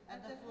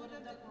 at the foot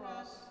of the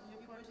cross, you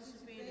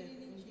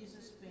participated in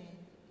Jesus' pain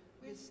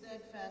with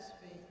steadfast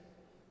faith.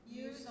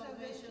 You,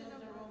 salvation of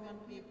the Roman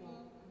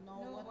people,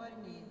 know what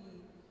we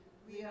need.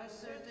 We are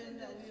certain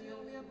that you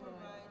will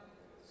provide,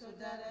 so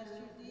that as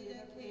you did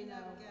at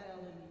Cana of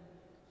Galilee,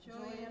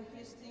 Joy and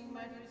feasting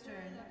might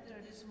return after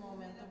this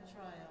moment of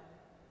trial.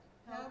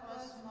 Help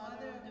us,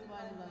 Mother of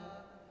Divine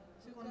Love,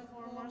 to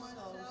conform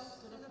ourselves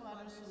to the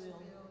Father's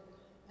will,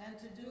 and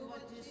to do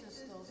what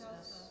Jesus tells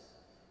us.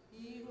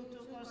 He who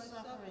took our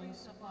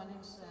sufferings upon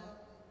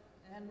himself,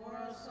 and bore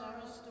our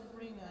sorrows to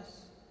bring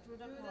us, through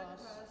the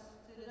cross,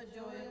 to the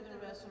joy of the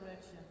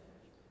resurrection.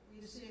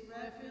 We seek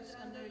refuge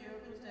under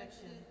your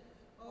protection.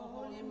 O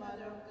Holy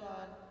Mother of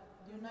God,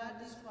 do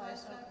not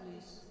despise our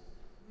pleas,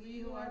 we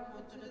who are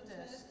put to the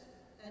test,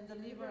 and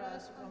deliver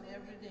us from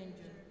every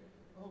danger,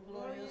 O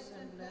glorious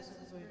and blessed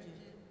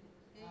Virgin.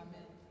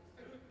 Amen.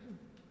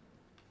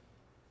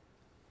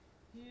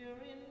 Here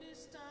in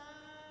this time,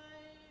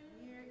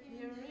 here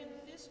in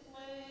this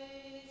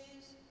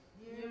place,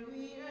 here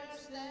we are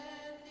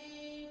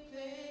standing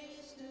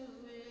face to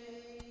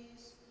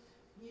face.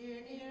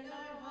 Here in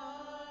our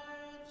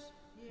hearts,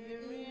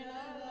 here in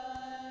our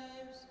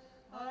lives,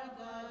 our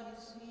God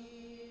is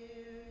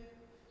here.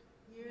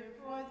 Here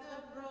for the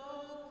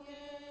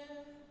broken,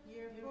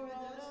 here for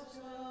the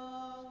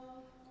strong.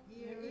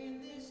 Here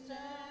in this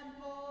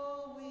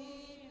temple we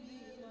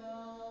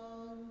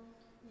belong.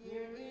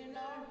 Here in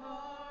our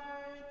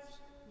hearts,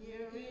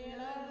 here in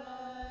our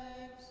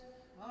lives,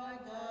 our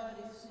God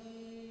is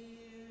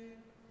here.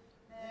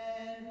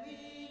 And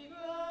we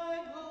cry,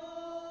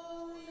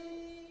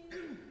 holy,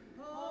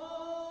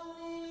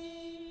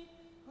 holy,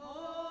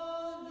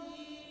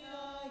 holy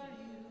are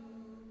you.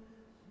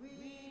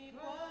 We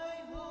cry,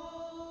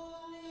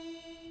 holy,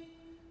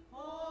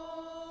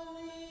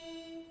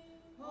 holy,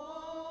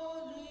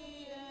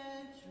 holy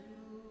and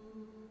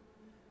true.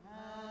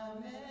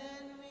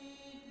 Amen, we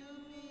do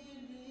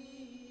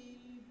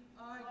believe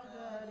our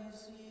God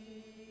is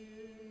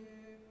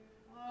here.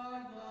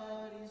 Our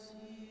God is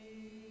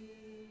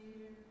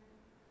here.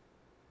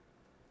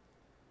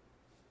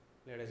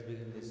 Let us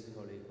begin this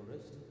Holy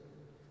Eucharist.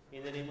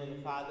 In the name of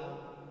the Father,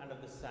 and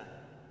of the Son,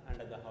 and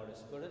of the Holy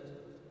Spirit.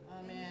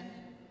 Amen.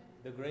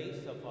 The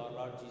grace of our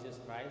Lord Jesus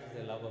Christ,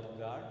 the love of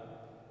God,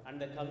 and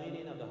the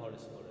communion of the Holy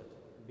Spirit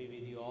be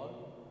with you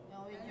all.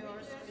 And with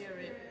your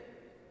spirit.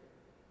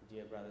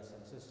 Dear brothers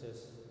and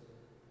sisters,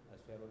 as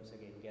we are once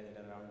again gathered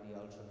around the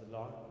altar of the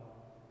Lord,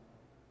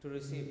 to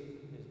receive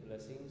His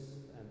blessings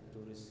and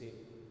to receive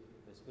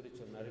the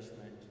spiritual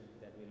nourishment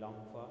that we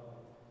long for,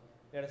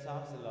 let us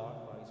ask the Lord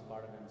for His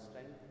pardon and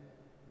strength,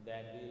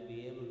 that we will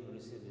be able to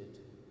receive it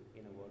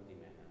in a worthy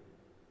manner.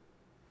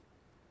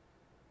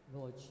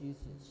 Lord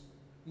Jesus,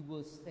 you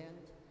will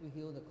stand to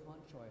heal the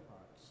contrite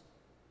hearts.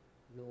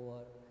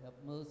 Lord, have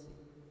mercy.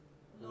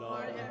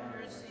 Lord, have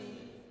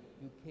mercy.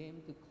 You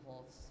came to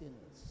call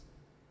sinners.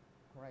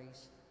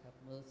 Christ, have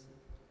mercy.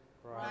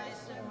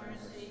 Christ, have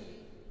mercy.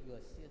 You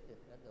are seated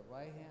at the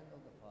right hand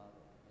of the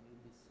Father, and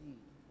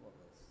intercede for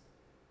us.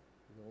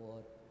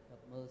 Lord,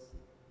 have mercy.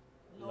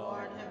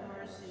 Lord, have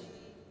mercy.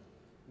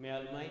 May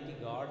Almighty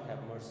God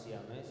have mercy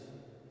on us,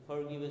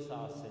 forgive us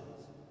our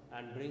sins,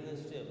 and bring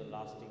us to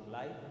everlasting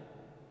life.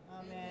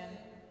 Amen.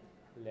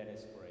 Let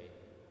us pray.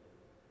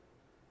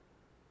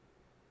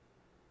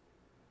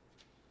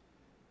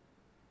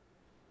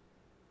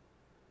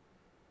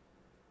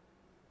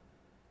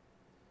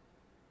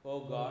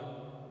 O God,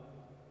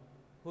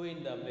 who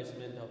in the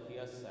amazement of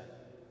your Son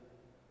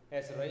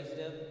has raised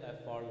up a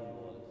fallen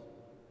world,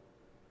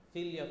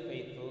 fill your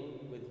faithful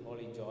with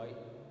holy joy,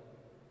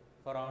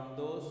 for on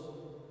those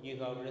you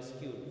have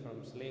rescued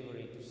from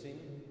slavery to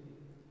sin,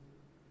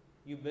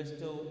 you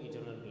bestow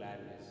eternal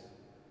gladness.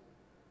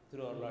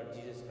 Through our Lord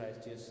Jesus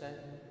Christ, your Son,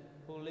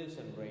 who lives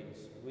and reigns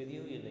with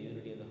you in the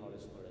unity of the Holy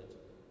Spirit,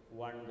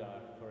 one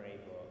God,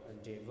 forever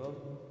and ever.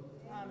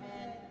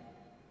 Amen.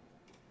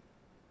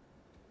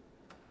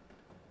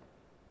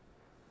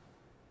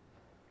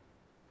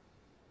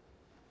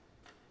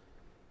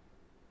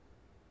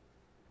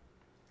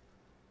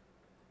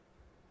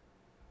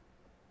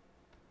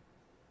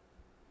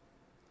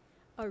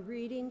 A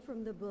reading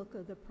from the book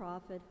of the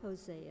prophet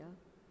Hosea.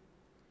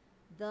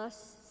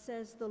 Thus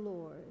says the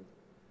Lord,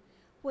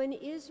 when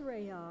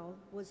Israel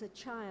was a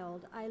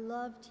child, I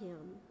loved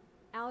him.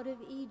 Out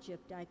of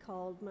Egypt I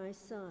called my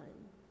son.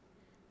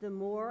 The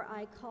more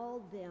I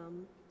called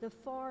them, the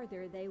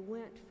farther they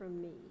went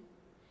from me,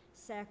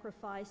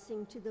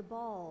 sacrificing to the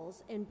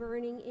Baals and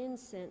burning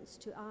incense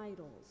to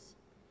idols.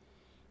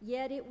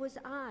 Yet it was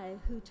I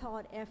who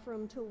taught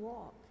Ephraim to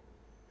walk,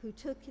 who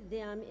took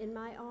them in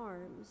my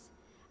arms.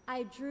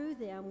 I drew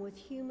them with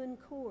human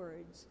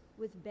cords,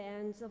 with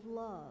bands of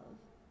love.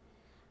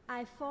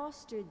 I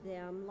fostered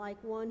them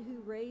like one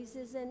who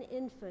raises an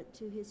infant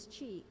to his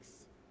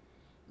cheeks.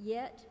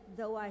 Yet,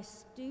 though I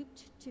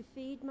stooped to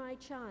feed my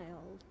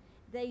child,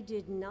 they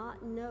did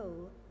not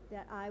know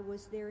that I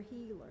was their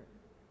healer.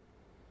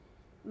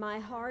 My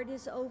heart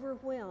is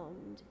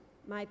overwhelmed,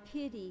 my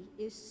pity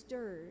is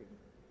stirred.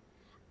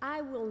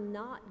 I will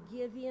not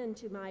give in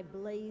to my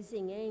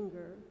blazing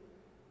anger.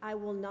 I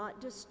will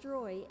not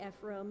destroy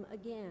Ephraim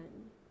again.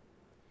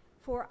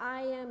 For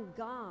I am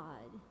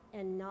God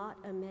and not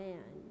a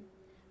man,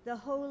 the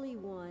Holy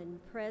One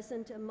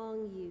present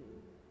among you.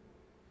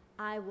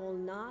 I will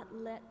not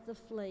let the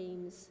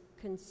flames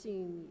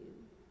consume you.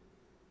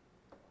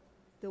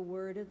 The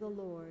word of the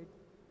Lord.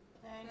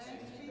 Thanks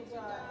be to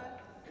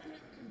God.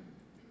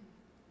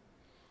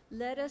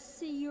 Let us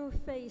see your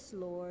face,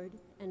 Lord,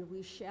 and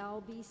we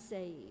shall be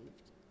saved.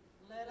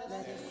 Let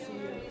Let us us see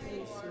your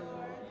face,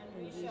 Lord,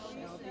 and we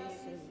shall be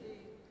saved. saved.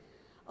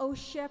 O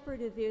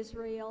Shepherd of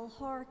Israel,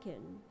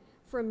 hearken.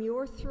 From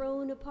your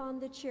throne upon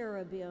the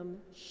cherubim,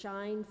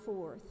 shine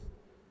forth.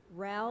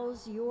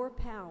 Rouse your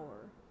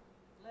power.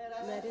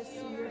 Let us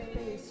see your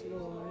face,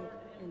 Lord,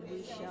 and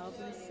we shall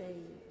be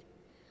saved.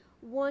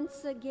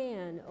 Once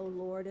again, O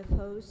Lord of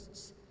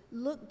hosts,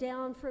 look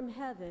down from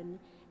heaven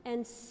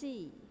and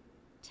see.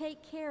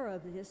 Take care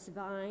of this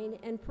vine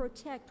and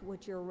protect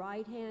what your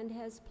right hand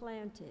has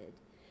planted,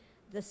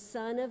 the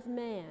Son of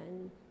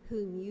Man,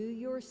 whom you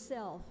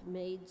yourself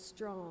made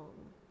strong.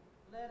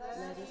 Let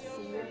us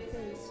see your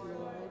face,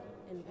 Lord,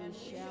 and we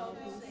shall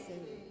be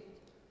saved.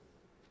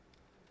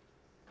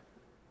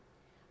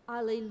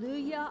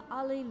 Alleluia,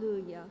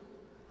 alleluia.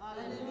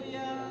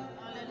 Alleluia,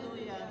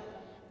 alleluia.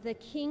 The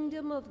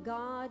kingdom of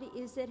God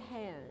is at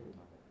hand.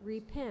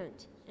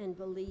 Repent and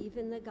believe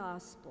in the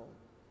gospel.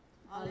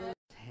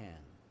 Hand.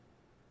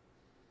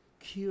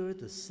 Cure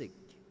the sick,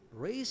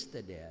 raise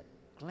the dead,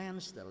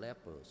 cleanse the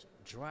lepers,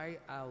 drive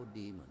out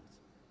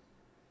demons.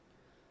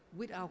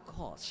 Without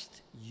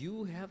cost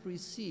you have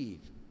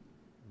received,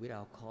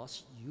 without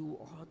cost you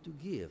are to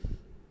give.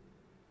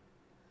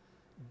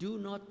 Do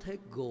not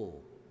take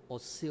gold or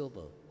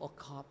silver or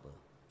copper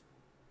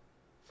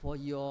for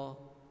your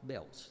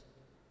belts,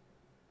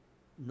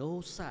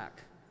 no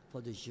sack for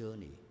the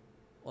journey,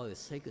 or a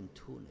second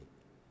tunic,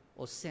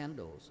 or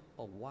sandals,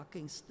 or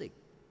walking stick.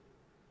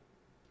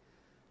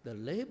 The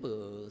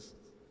laborers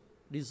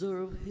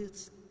deserve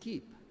his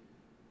keep.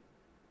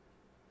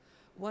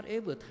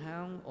 Whatever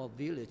town or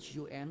village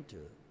you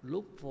enter,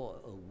 look for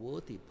a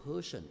worthy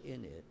person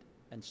in it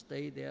and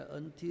stay there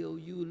until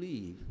you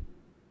leave.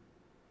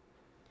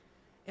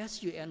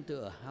 As you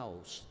enter a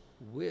house,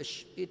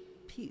 wish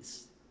it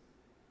peace.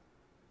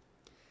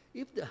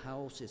 If the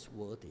house is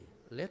worthy,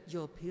 let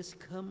your peace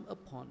come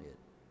upon it.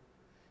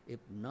 If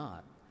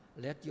not,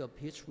 let your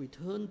peace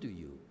return to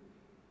you.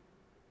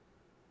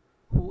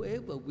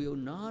 Whoever will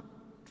not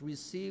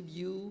receive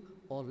you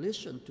or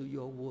listen to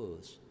your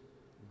words,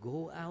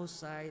 go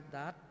outside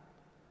that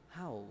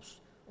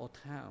house or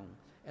town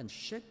and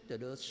shake the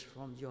dust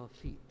from your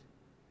feet.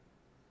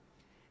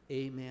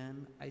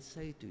 Amen, I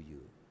say to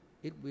you,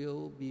 it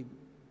will be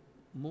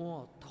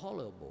more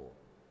tolerable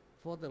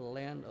for the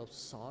land of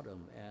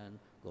Sodom and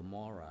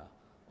Gomorrah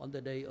on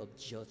the day of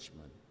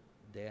judgment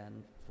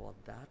than for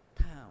that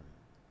town.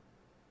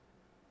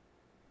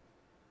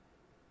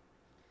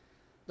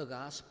 The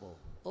Gospel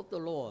of the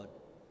Lord.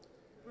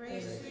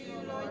 Praise to you,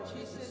 Lord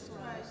Jesus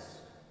Christ.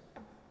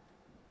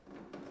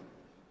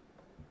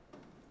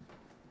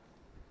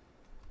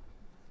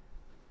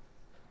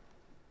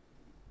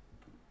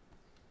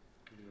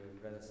 Dear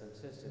brothers and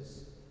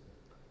sisters,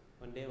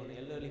 one day an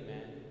elderly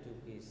man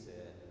took his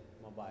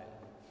mobile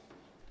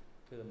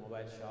to the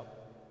mobile shop,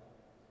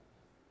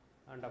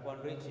 and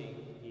upon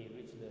reaching, he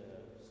reached the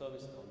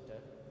service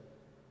counter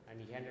and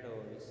he handed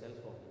over his cell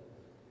phone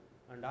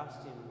and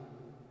asked him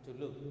to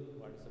look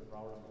what is the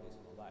problem with his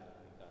mobile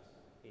because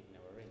it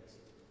never rings.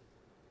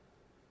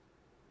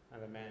 And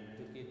the man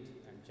took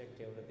it and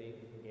checked everything,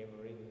 gave a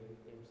ring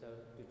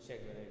himself to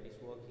check whether it is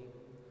working,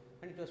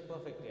 and it was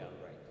perfectly all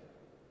right.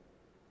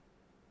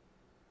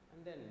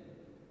 And then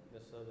the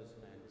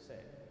serviceman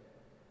said,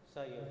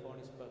 "Sir, your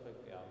phone is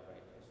perfectly all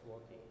right, it's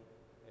working,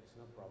 there is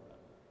no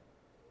problem."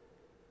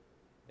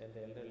 Then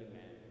the elderly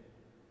man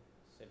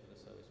said to the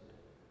serviceman,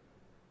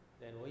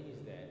 "Then why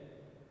is that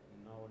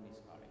no one is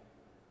calling?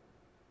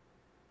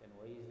 Then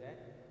why is that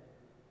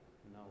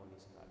no one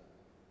is calling?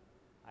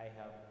 I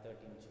have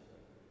 13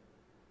 children.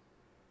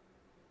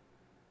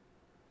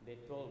 They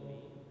told me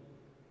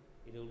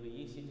it will be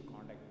easy to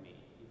contact me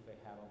if I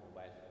have a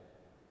mobile phone.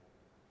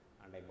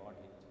 And I bought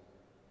it.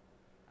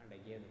 And I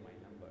gave them my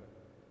number.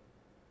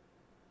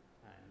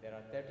 And there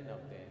are 13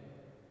 of them.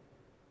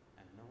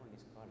 And no one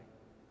is calling.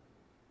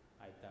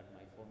 I thought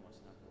my phone was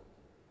not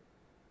working."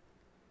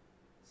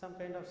 Some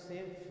kind of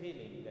same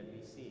feeling that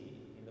we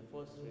see in the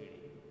first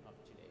reading of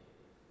today.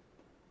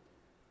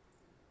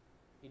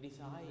 It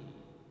is I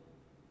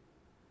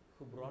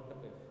who brought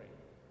up a friend.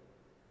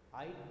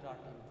 I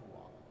taught him to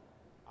walk.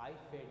 I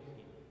fed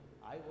him.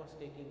 I was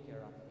taking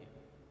care of him.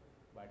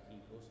 But he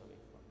goes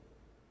away from me.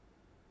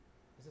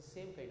 It's the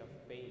same kind of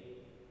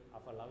pain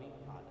of a loving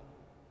father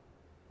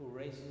who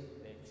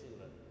raises their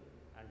children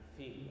and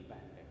feel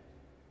abandoned.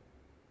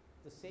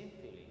 The same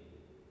feeling,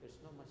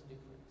 there's not much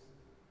difference.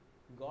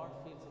 God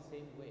feels the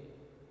same way.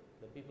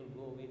 The people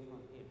go away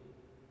from him.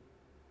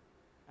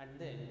 And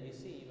then we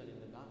see even in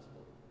the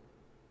gospel,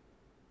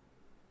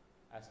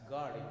 as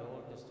God in the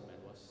Old Testament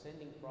was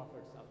sending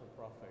prophets after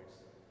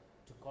prophets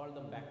to call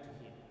them back to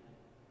him,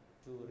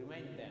 to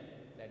remind them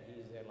that he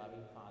is their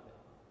loving father.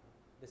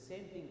 The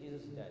same thing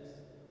Jesus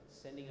does,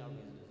 sending out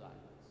his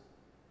disciples.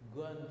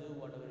 Go and do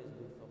whatever is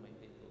good for my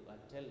people and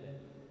tell them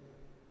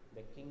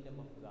the kingdom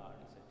of God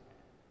is at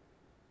hand.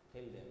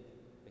 Tell them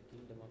the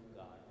kingdom of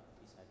God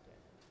is at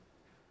hand.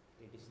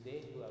 It is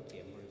they who have to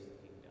embrace the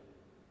kingdom.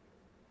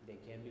 They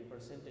can be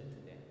presented to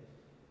them,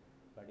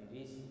 but it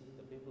is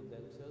the people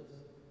themselves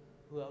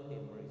who have to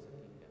embrace the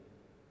kingdom.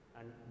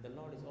 And the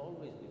Lord is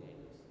always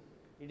behind us.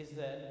 It is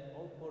the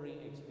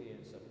outpouring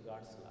experience of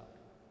God's love.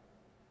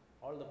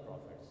 All the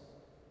prophets,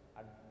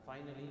 and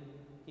finally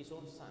His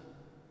own Son,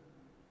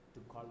 to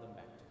call them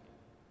back to Him,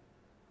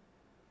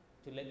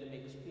 to let them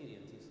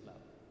experience His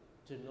love,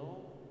 to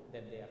know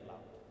that they are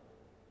loved.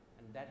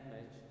 And that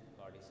much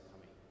God is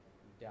coming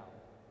down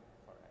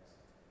for us.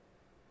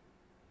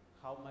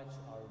 How much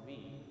are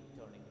we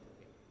turning to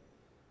Him?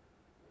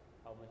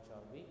 How much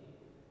are we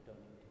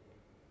turning to Him?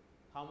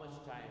 How much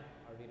time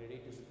are we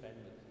ready to spend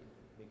with Him?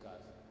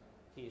 Because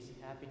He is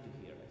happy to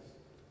hear us.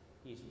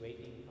 He is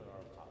waiting for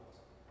our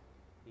calls.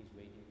 He is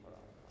waiting for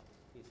our calls.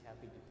 He is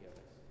happy to hear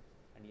us.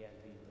 And He has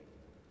been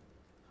waiting.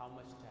 How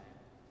much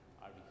time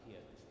are we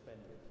here to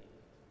spend with Him?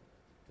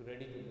 To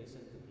ready to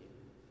listen to Him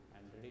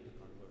and ready to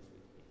converse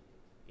with Him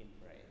in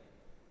prayer.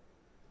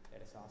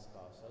 Let us ask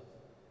ourselves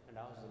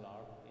and ask the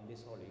Lord in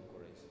this Holy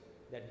Eucharist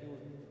that He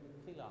would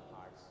fill our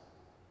hearts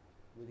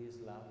with His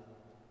love,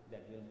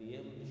 that we'll be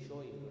able to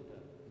show in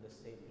return the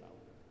same love.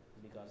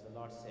 Because the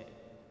Lord said,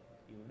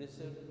 "You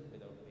receive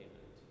without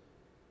payment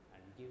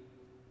and give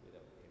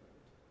without payment."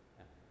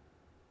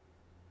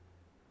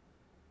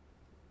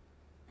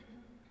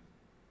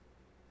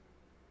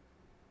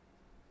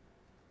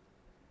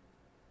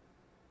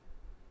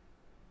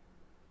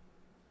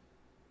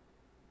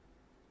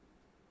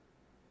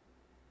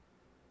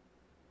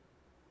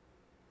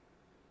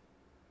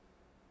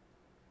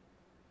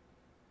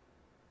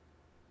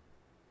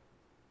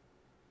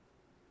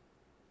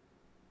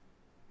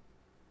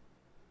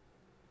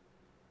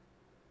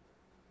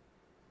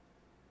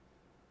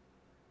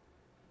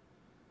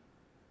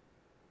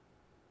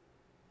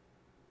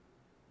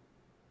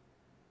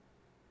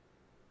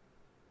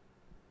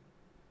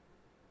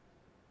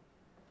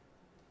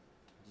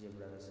 Dear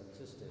brothers and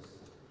sisters,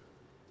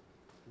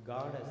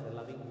 God as the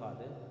loving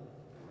Father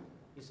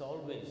is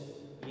always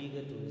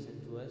eager to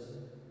listen to us,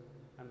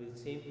 and with the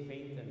same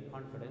faith and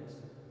confidence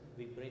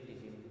we pray to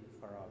Him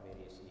for our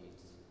various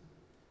needs.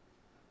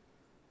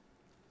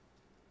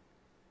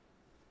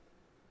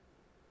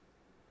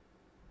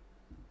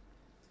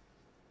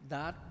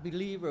 That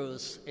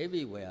believers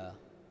everywhere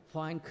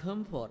find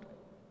comfort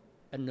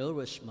and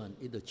nourishment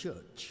in the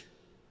church.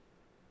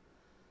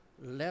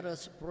 Let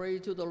us pray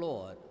to the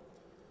Lord.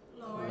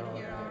 Lord,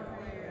 hear our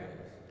prayers.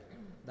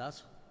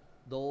 That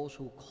those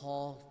who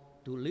call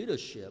to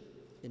leadership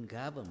in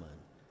government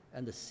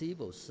and the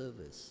civil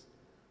service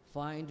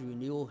find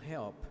renewed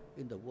help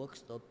in the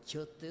works of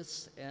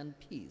justice and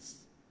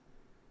peace.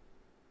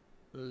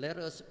 Let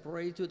us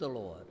pray to the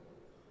Lord.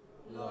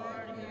 Lord,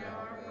 hear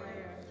our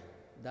prayers.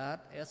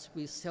 That as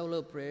we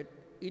celebrate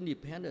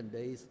Independence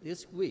Day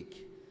this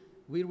week,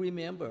 we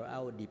remember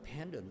our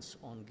dependence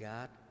on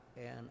God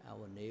and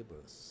our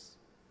neighbors.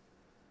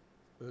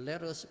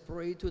 Let us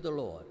pray to the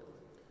Lord.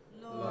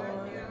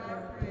 Lord, hear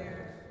our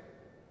prayers.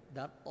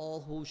 That all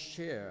who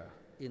share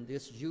in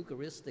this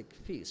Eucharistic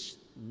feast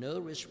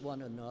nourish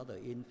one another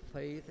in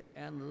faith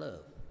and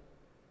love.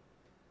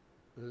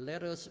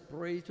 Let us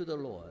pray to the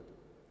Lord.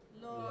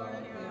 Lord,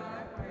 hear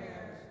our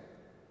prayers.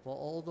 For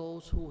all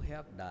those who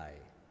have died,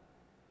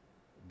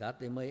 that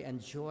they may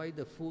enjoy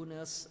the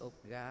fullness of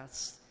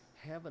God's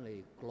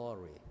heavenly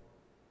glory.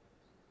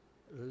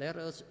 Let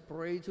us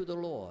pray to the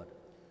Lord.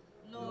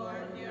 Lord,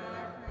 hear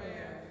our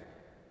prayers.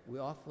 We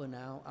offer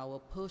now our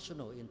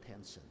personal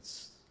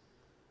intentions.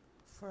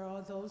 For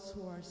all those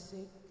who are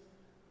sick,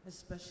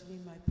 especially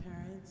my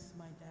parents,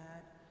 my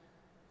dad,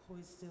 who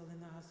is still in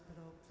the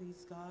hospital,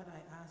 please God,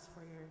 I ask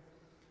for your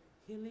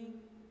healing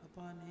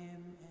upon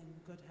him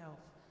and good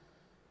health.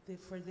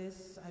 For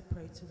this, I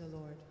pray to the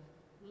Lord.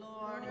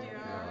 Lord, hear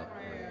our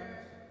prayers.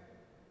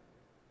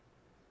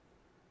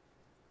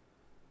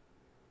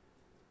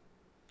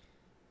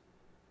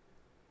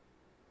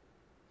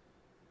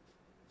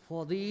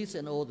 For these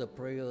and all the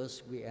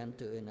prayers we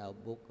enter in our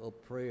book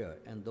of prayer,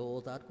 and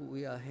those that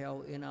we are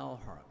held in our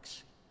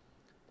hearts,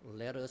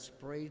 let us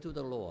pray to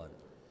the Lord.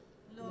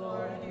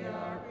 Lord, hear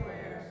our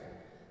prayers.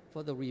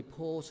 For the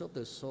repose of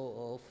the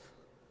soul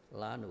of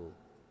Lanu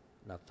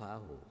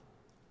Lafahu,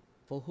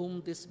 for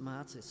whom this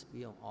Mass is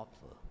being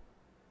offered,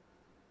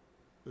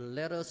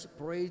 let us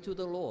pray to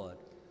the Lord.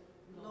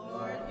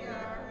 Lord, hear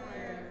our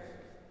prayers.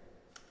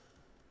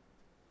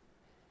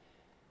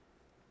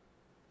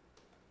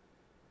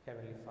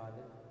 Heavenly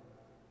Father,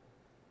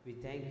 we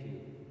thank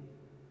You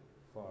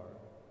for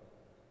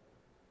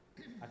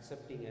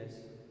accepting us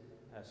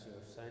as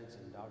Your sons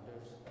and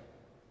daughters.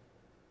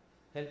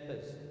 Help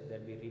us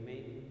that we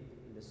remain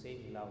in the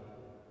same love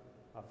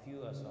of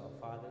You as our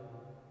Father,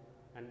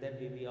 and that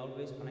we be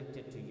always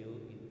connected to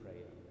You in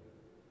prayer.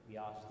 We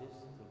ask this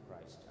through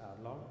Christ our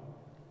Lord.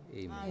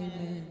 Amen.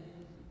 Amen.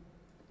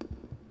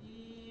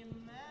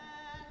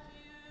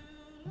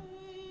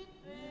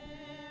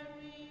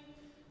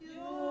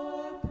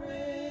 Your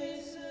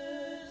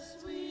praises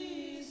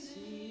we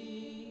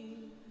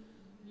sing,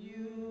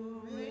 you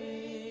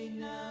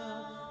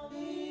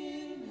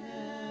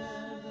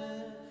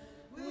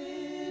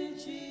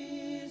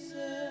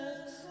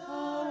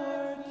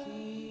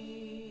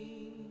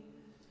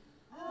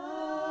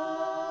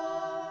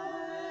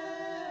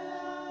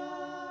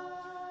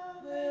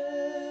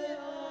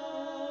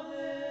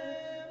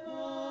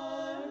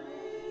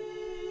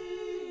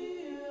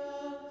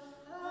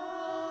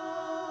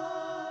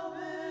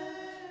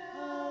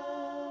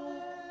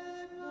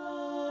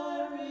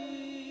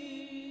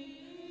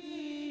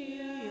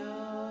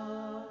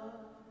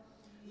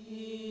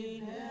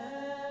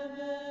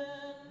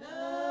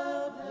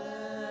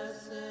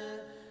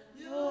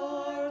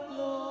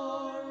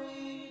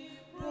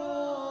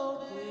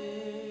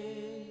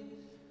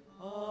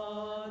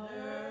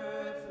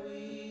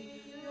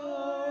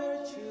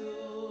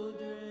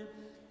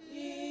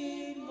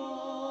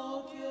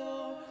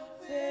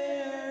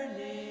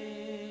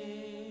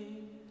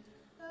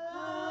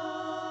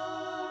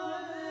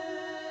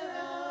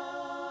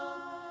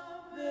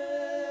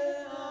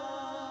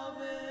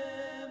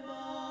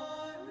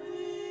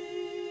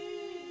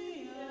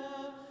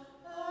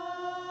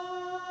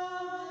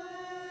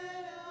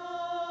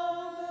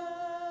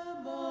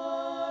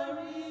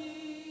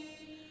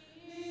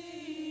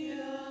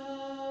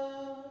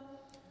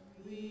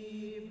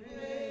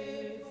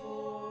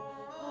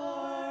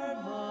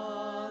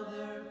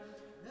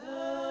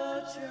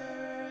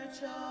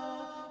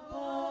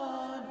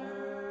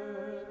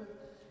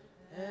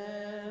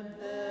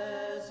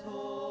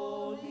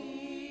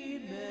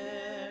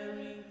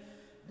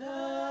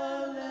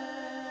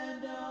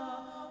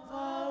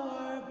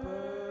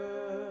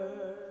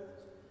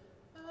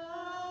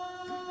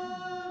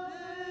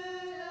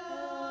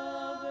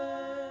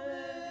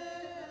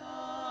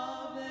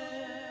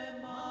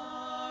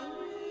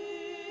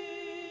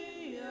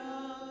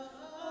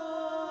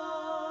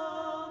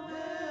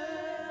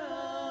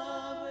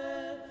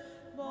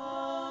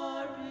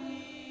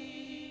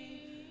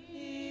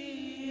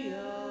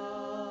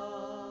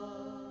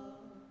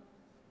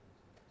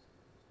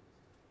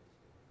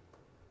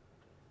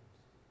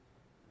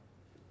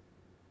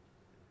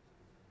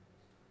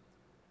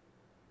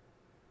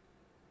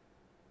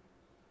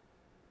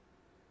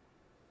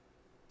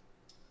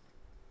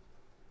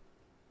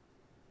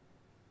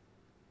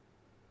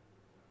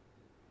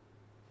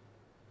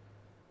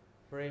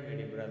Pray, my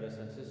dear brothers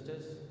and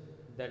sisters,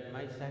 that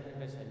my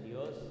sacrifice and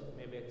yours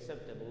may be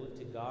acceptable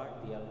to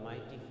God the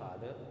Almighty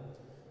Father.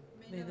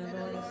 May the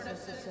Lord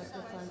accept the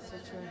sacrifice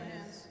at your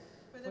hands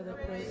for the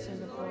praise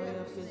and the glory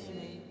of his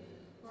name,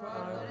 for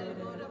our good and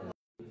the glory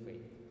of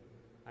faith.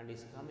 And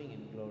his coming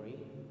in glory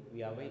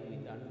we await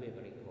with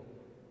unwavering hope.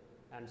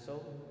 And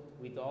so,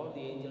 with all the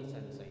angels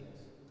and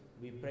saints,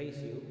 we praise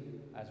you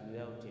as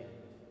without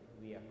end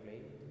we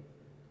acclaim.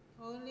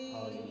 Holy,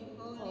 Holy,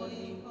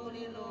 holy,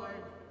 holy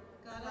Lord,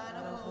 God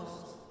of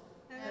hosts,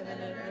 heaven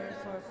and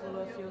earth are full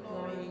of your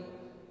glory.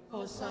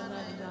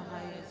 Hosanna in the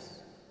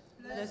highest.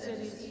 Blessed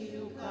is he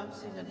who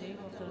comes in the name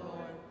of the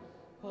Lord.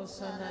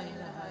 Hosanna in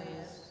the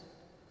highest.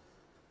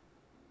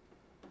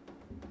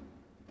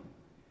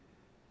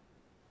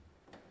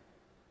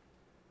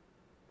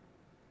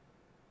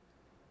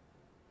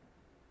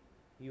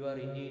 You are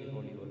indeed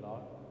holy, O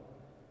Lord,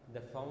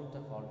 the fount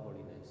of all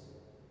holiness.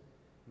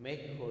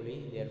 Make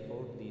holy,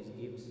 therefore, these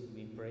gifts,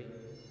 we pray,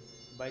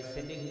 by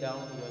sending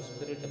down your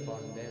Spirit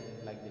upon them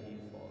like the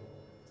dewfall,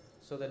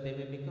 so that they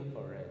may become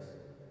for us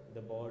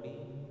the body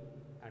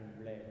and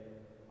blood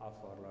of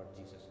our Lord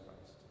Jesus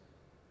Christ.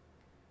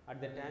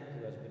 At the time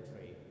he was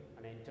betrayed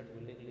and entered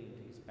willingly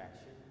into his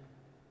passion,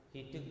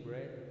 he took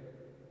bread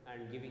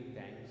and, giving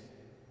thanks,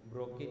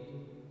 broke it,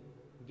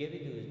 gave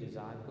it to his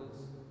disciples,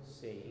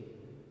 saying,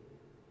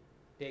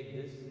 "Take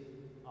this,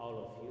 all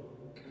of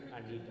you,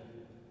 and eat of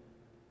it,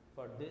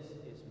 for this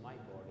is my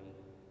body,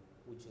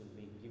 which will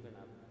be given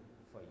up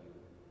for you."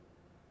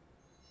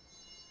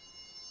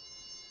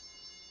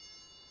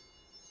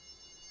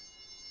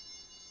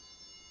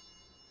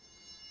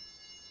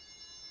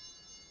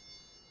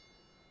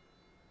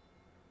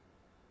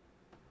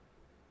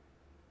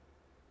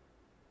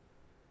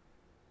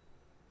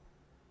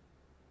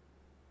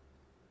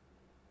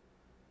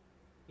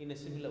 In a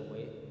similar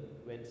way,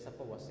 when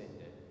supper was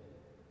ended,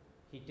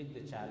 he took the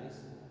chalice,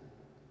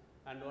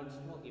 and once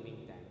more giving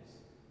thanks,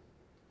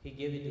 he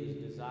gave it to his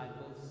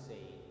disciples,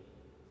 saying,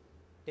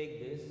 "Take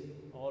this,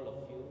 all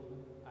of you,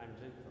 and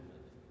drink from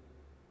it,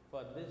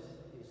 for this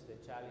is the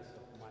chalice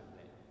of my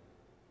blood,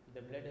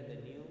 the blood of the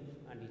new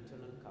and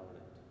eternal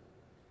covenant,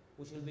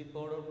 which will be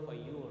poured out for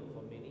you and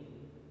for many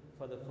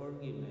for the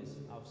forgiveness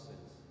of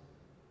sins.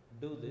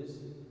 Do this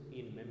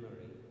in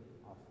memory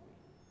of me."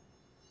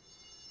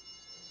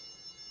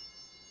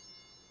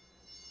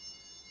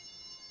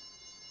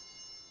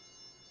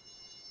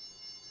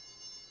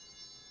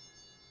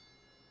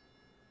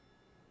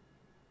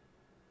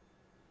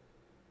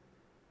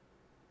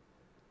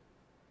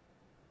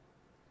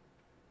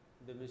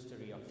 The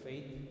mystery of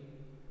faith.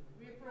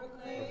 We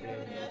proclaim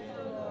your death,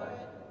 O Lord,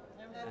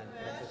 and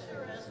profess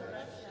your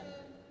resurrection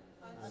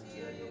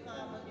until you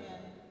come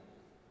again.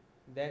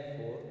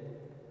 Therefore,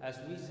 as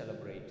we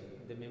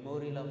celebrate the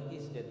memorial of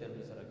his death and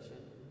resurrection,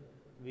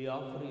 we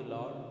offer you,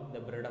 Lord,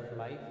 the bread of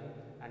life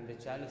and the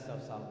chalice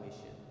of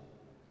salvation,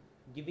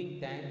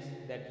 giving thanks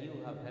that you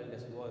have held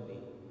us worthy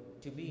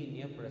to be in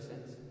your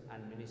presence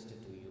and minister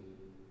to you.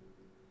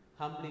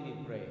 Humbly we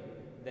pray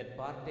that,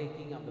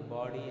 partaking of the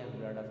body and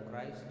blood of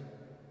Christ,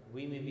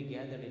 we may be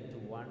gathered into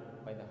one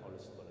by the Holy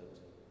Spirit.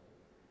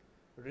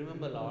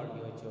 Remember, Lord,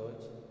 your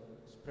church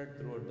spread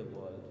throughout the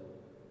world,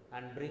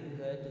 and bring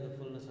her to the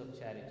fullness of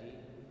charity,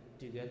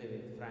 together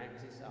with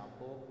Francis our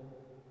Pope,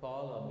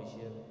 Paul our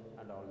Bishop,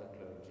 and all the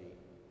clergy.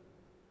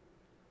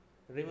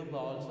 Remember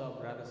also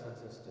our brothers and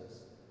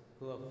sisters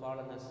who have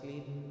fallen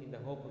asleep in the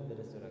hope of the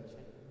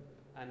resurrection,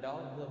 and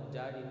all who have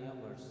died in your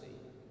mercy.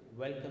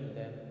 Welcome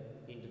them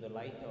into the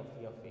light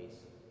of your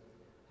face.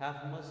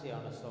 Have mercy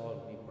on us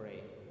all, we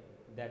pray,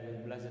 that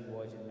with Blessed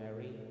Virgin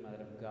Mary,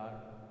 Mother of God,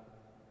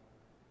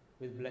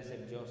 with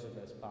Blessed Joseph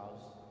as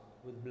spouse,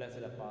 with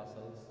blessed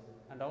apostles,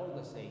 and all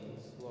the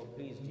saints who have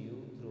pleased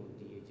you through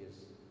the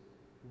ages,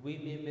 we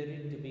may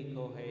merit to be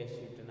co-heirs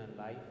to eternal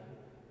life,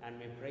 and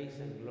may praise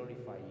and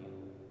glorify you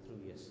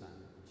through your Son,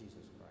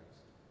 Jesus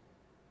Christ.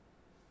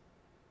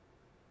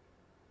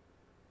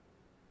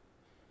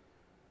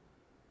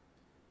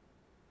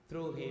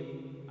 Through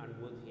him,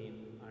 and with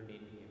him, and in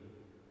him,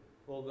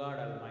 O God,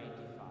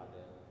 Almighty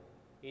Father,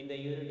 in the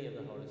unity of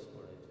the Holy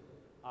Spirit,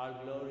 all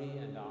glory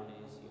and honor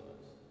is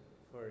yours,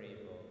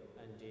 forever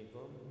and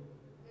ever.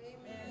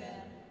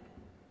 Amen.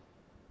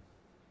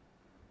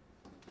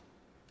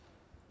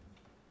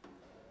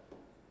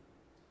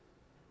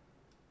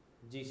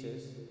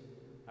 Jesus,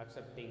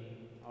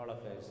 accepting all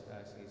of us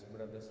as his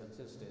brothers and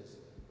sisters,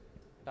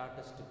 taught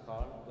us to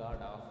call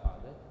God our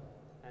Father,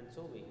 and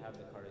so we have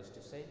the courage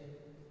to say,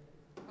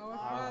 Our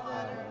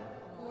Father,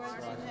 who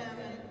art in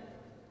heaven,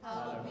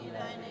 hallowed be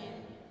thy name.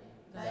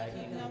 Thy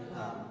kingdom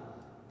come,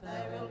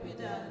 thy will be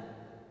done,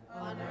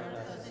 on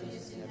earth as it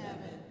is in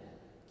heaven.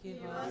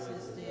 Give us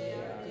this day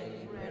our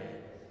daily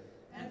bread,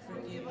 and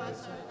forgive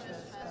us our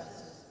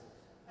trespasses,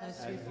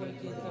 as we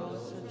forgive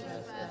those who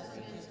trespass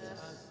against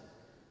us.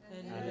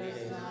 And lead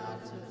us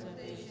not into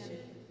temptation,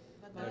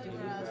 but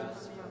deliver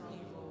us from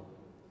evil.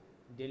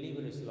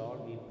 Deliver us, Lord,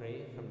 we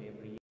pray, from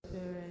every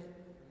Spirit.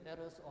 Let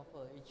us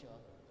offer each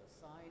other the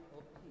sign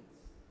of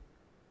peace.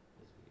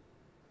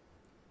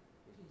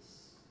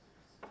 Peace.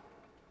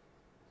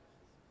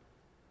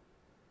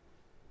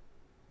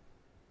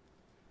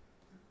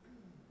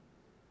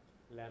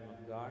 Lamb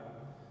of God,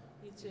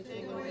 You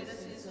take away the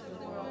sins of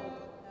the world.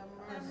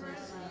 Have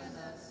mercy on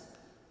us.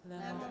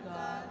 Lamb of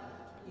God,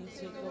 you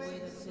take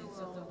away the sins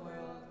of the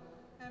world.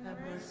 Have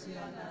mercy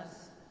on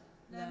us.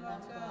 Lamb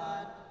of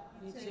God,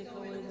 you take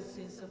away the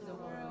sins of the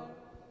world.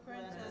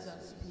 Grant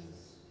us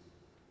peace.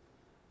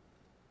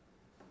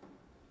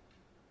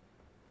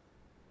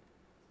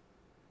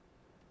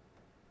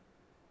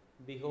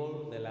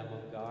 Behold the Lamb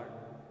of God.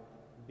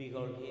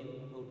 Behold him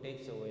who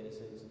takes away the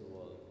sins of the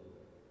world.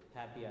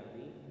 Happy are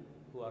we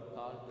who are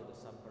called to the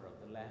supper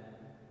of the Lamb.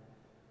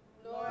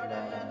 Lord,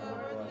 I am not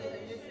worthy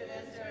that you should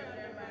enter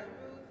under my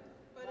roof,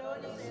 but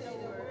only say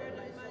the word,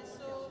 and my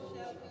soul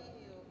shall be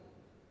healed.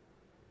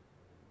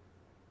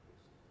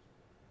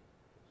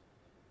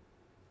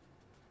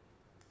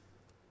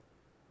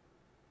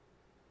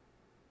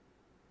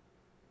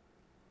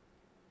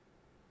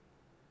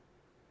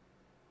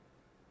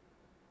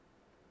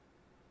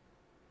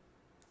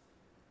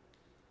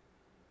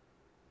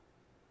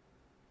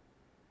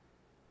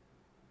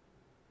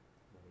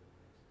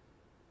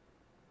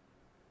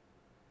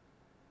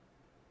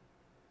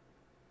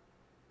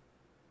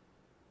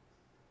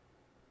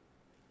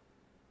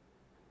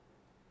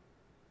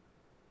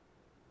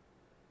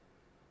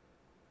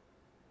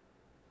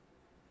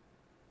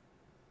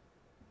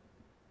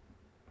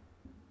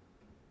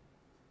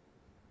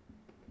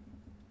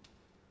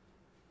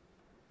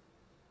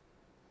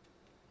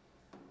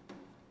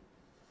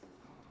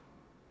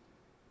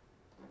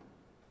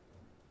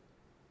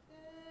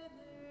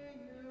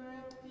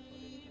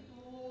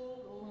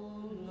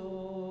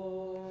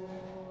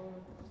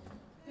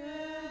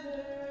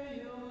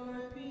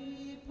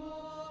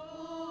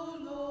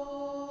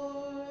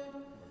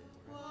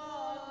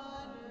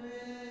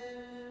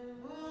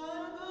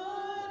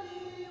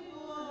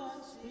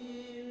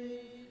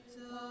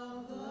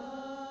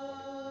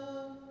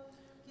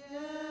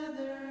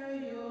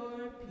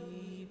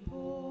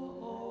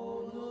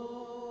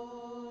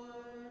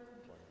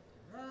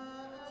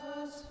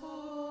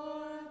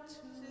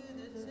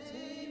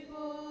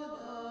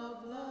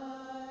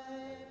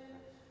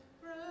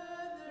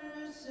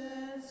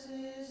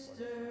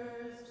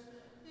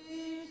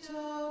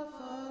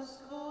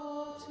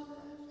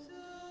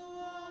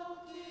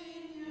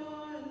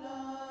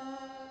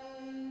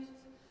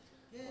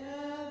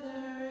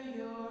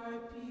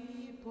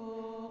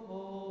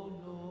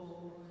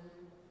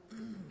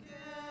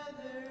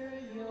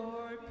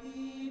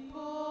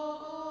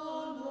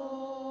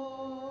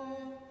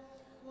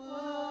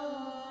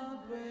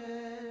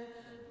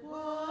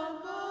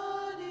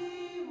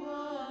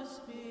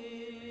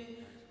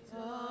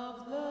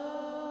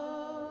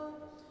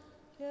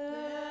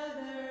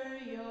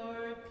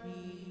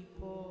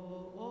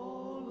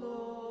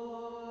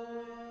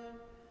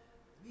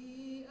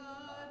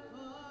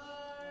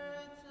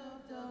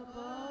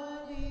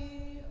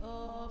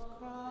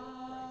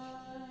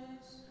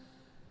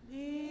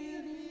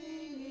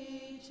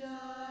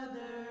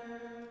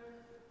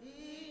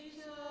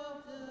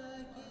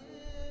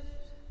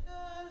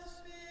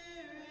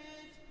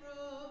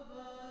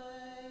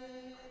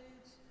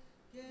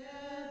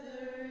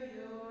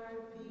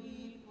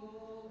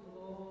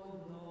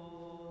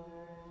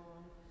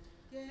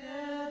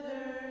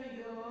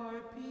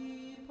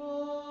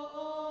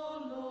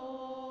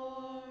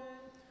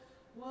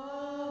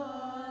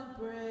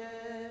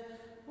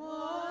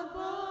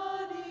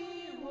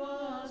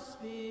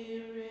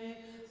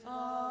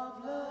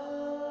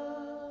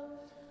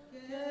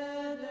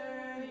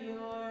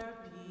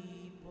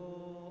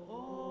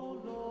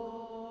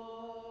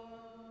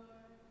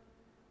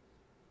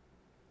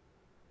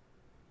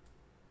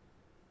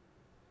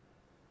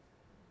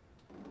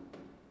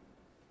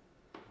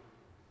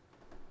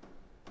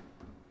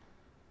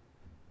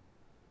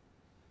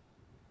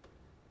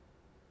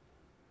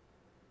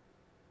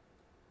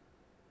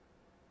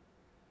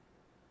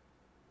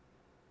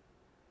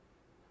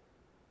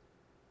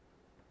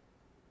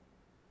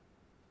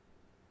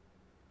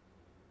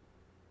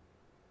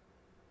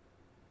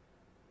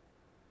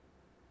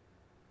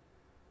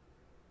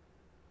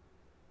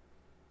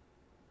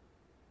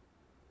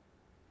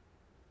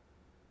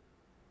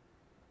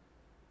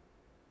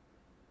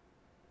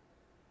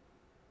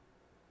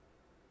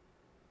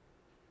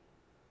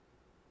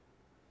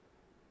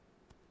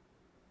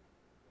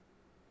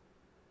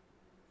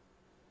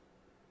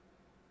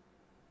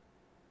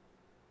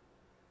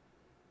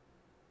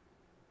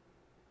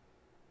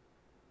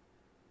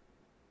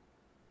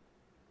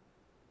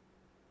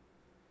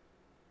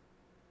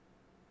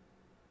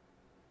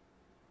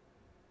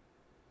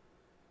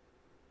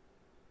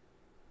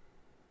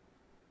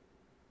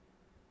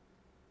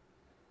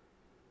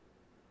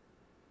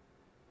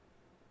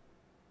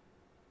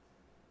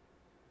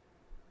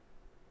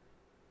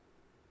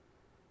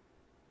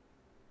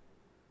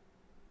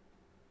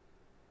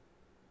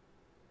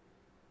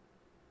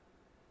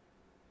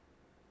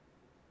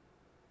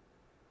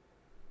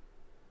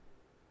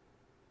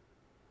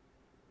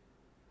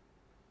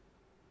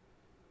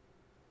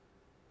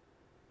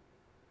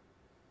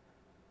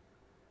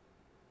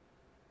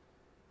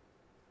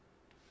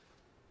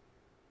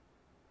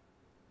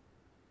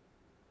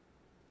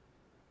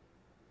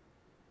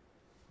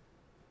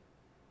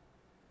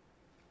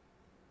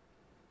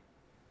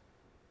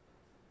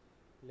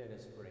 Let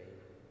us pray.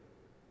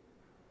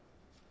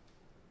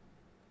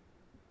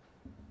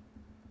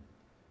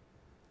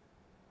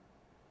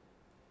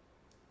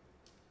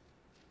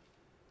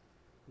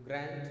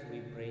 Grant,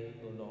 we pray,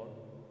 O Lord,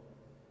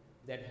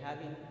 that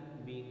having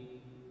been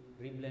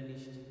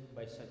replenished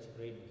by such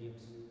great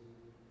gifts,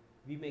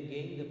 we may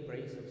gain the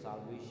praise of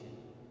salvation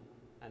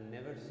and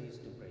never cease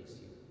to praise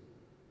you.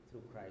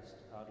 Through Christ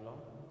our Lord.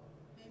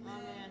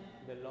 Amen.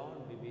 The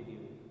Lord be with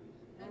you.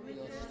 And with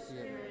your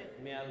spirit.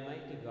 May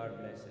Almighty God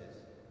bless us,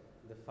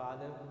 the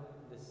Father,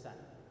 the Son,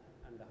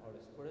 and the Holy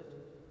Spirit.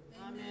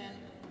 Amen.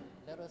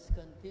 Let us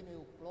continue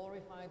to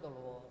glorify the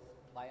Lord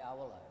by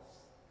our lives.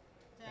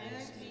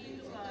 Thanks be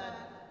to God.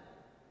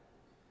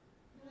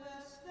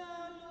 Bless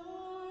the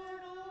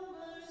Lord, O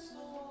my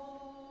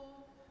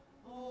soul.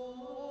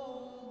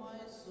 O my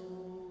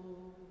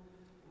soul.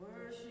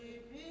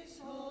 Worship His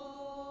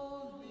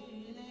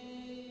holy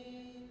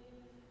name.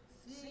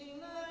 Sing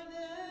like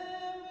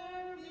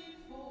never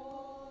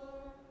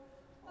before.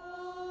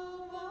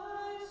 O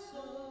my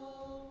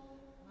soul.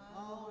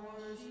 I'll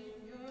worship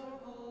your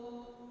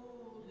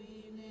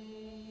holy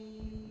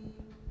name.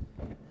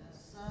 The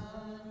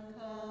sun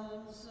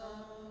comes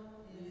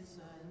up, it's a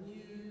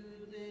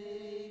new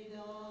day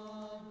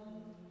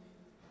dawning.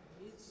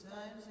 It's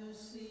time to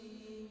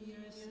sing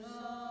your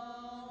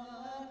song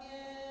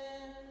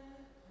again.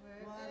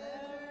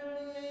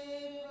 Whatever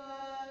may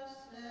pass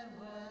and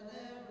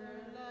whatever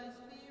lies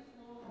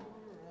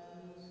before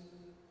us,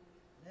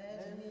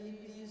 let me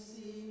be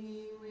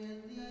singing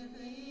when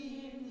the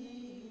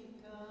evening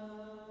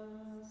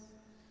comes.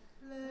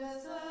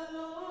 Bless the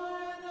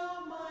Lord, O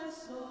my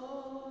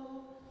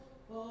soul.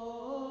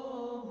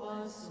 Oh,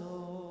 my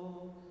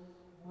soul,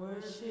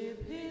 worship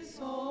His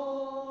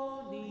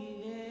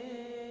holy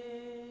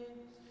name.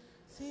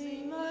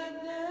 Sing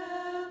like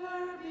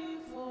never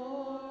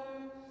before.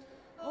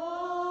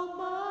 Oh,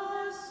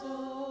 my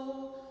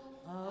soul,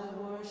 I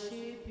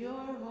worship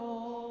your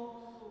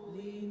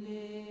holy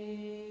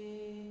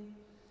name.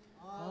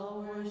 I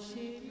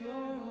worship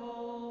your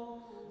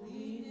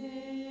holy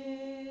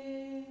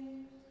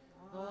name.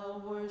 I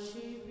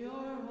worship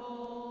your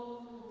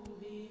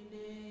holy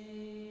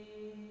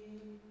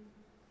name.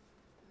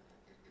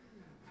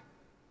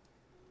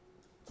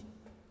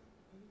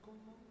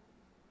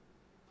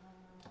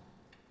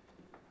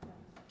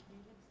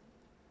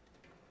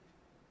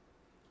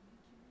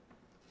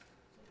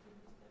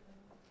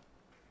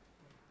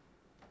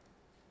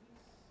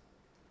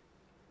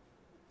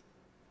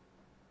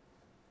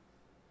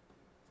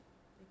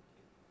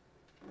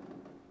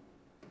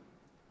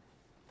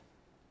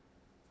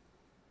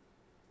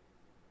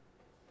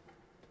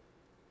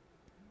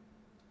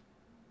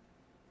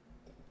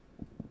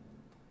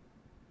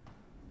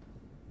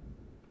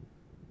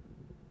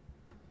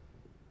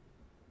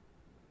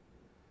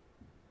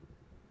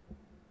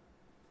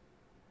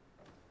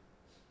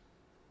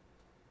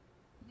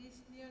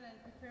 Please kneel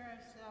and prepare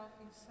ourselves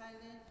in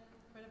silence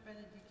for the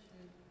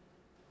benediction.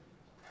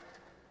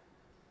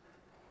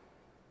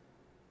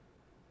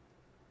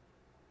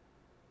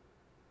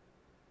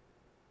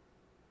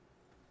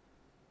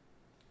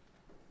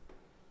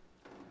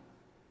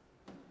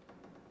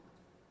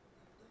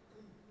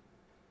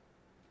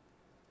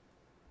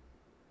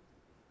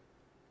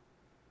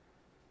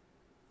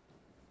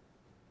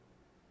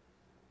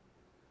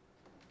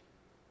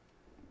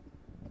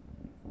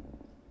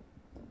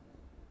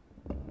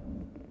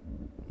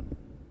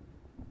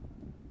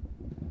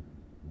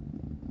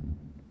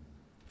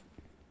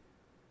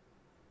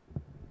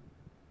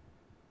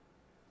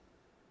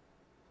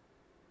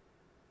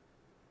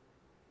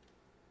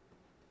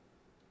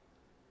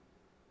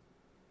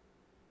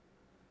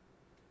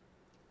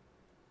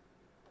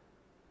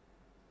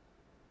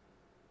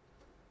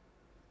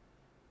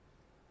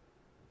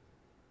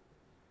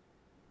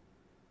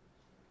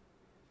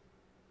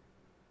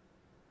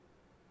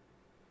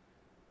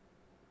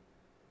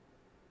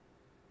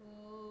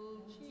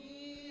 Oh,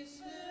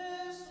 Jesus,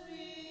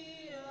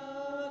 we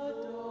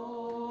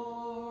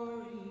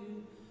adore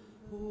you,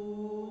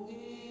 who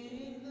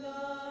in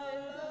thy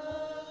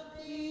love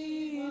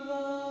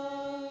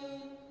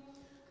divine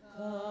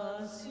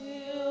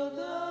conceal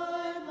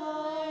thy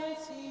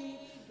mighty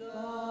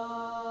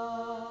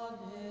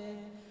Godhead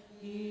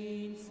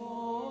in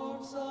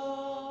forms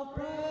of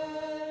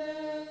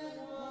bread and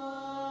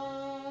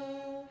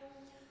wine.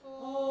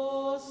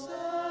 O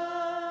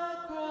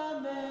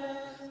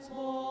sacraments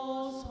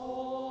most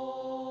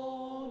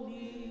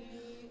holy,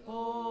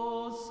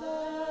 O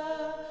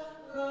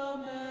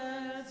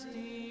sacraments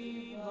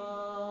divine,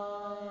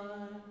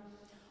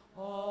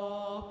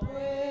 all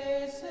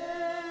praise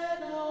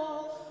and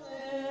all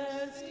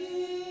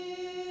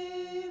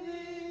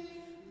thanksgiving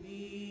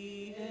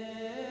be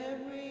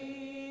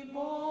every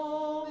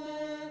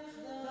moment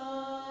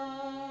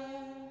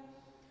thine.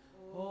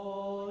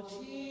 O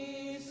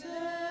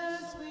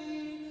Jesus,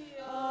 we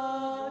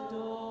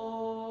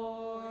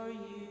adore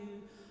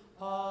you,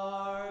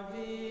 our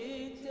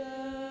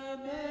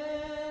victim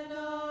and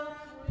our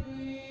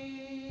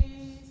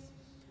priest,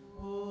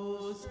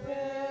 whose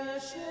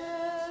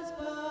precious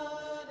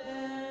blood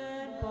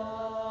and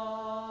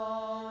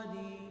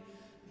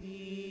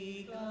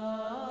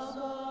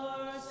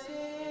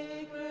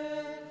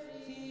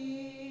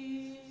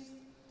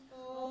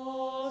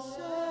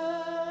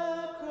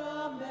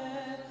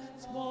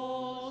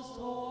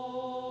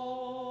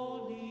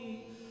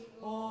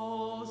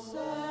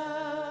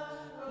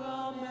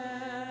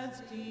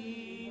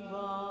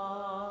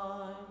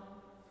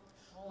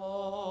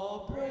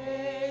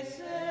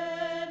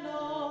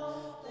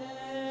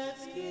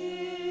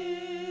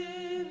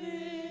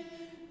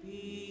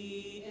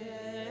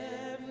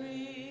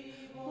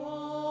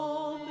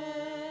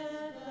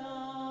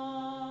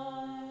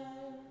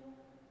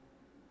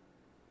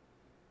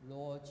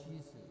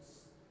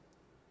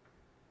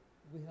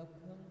We have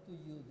come to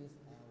you this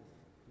hour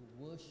to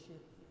worship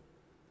you,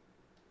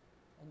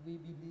 and we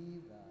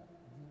believe that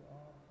you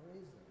are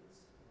present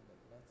in the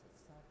Blessed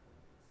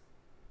Sacrament.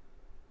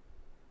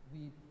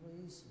 We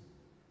praise you,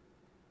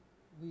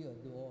 we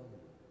adore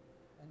you,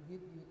 and give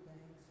you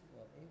thanks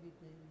for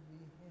everything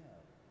we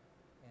have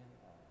and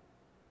are.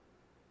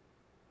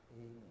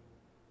 Amen.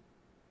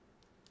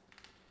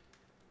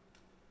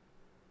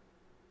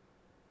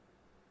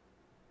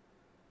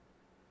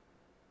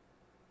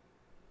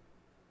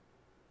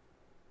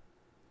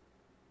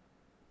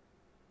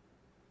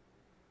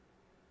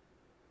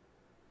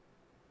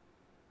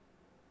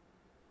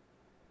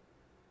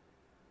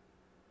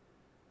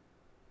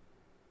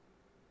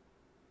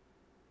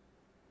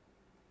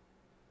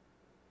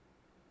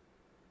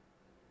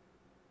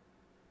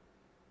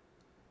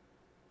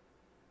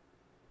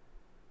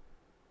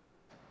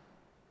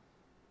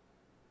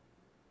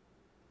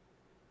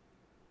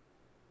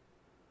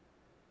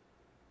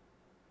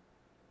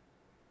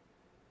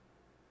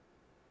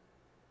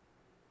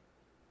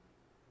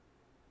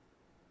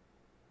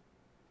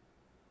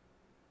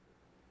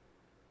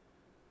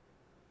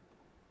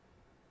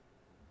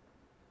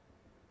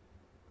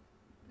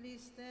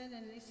 Please stand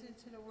and listen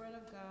to the word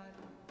of God.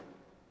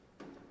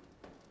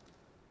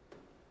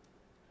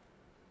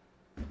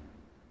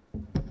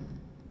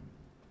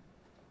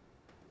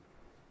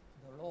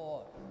 The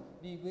Lord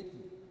be with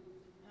you.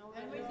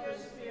 And with your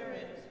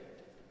spirit.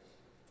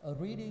 A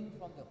reading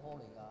from the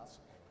Holy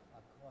Gospel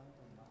according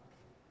to Mark.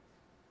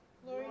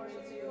 Glory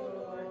to you, O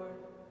Lord.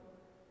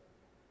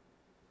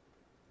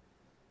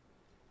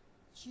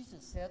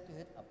 Jesus said to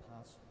his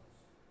apostles,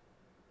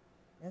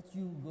 "As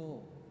you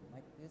go,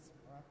 make this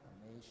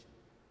proclamation.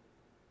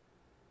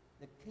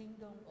 The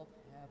kingdom of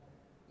heaven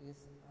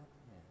is at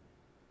hand.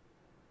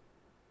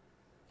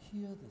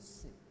 Heal the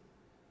sick,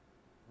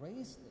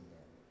 raise the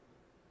dead,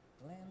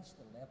 cleanse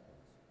the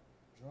lepers,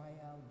 drive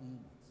out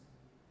demons.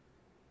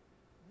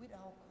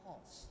 Without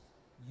cost,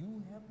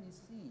 you have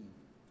received.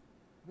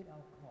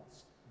 Without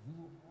cost,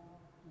 you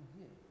are to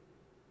give.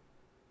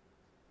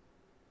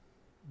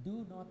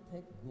 Do not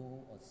take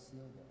gold or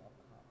silver or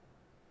copper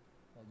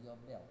for your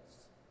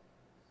belts,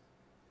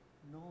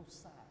 no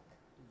sack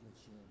to your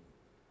journey,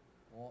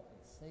 or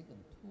a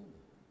second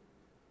tunic,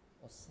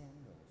 or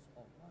sandals,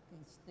 or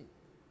walking stick.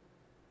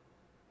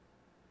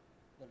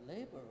 The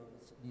laborer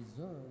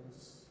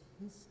deserves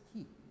his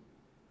keep.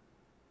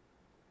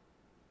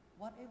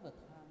 Whatever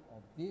town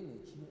or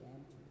village you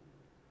enter,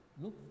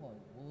 look for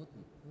a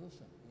worthy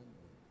person in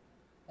it,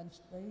 and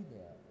stay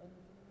there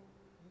until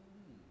you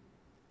leave.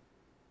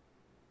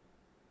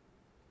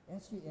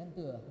 As you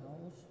enter a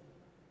house,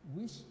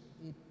 wish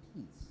it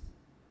peace.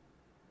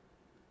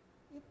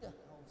 If the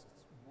house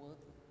is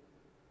worthy,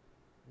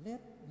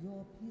 let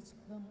your peace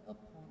come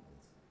upon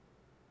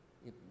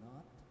it. If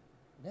not,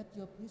 let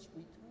your peace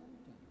return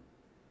to you.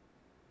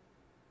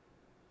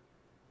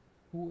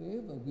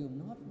 Whoever will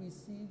not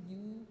receive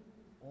you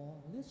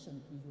or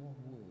listen to your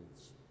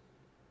words,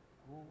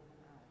 go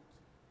out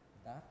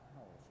that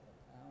house or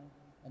town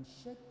and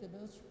shake the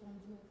dust from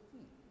your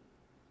feet.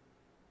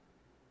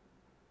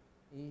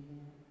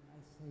 Amen,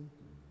 I say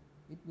to you,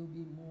 it will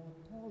be more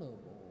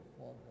tolerable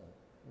for the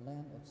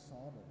land of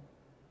Sodom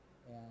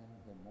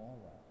and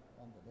Gomorrah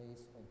on the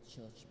days of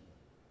judgment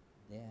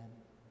than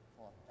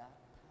for that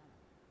time."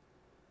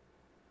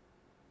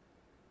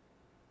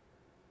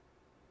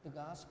 The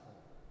Gospel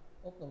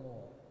of the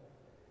Lord.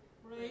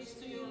 Praise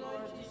to you,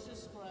 Lord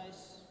Jesus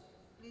Christ.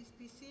 Please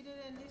be seated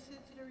and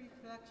listen to the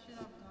reflection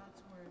of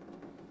God's word.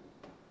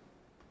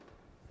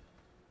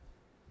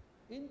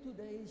 In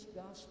today's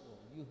Gospel,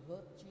 you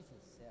heard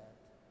Jesus said,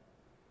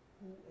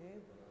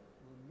 "Whoever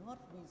will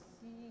not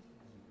receive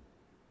you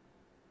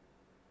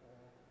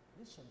or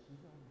listen to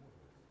your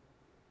words,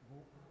 go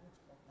out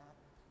of that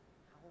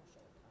house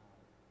or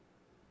town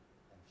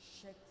and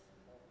shake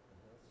off the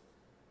dust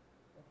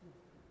of your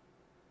feet."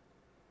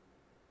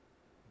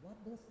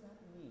 What does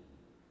that mean?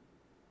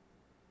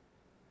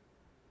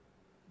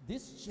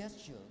 This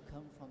gesture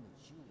comes from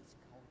the Jewish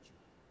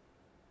culture,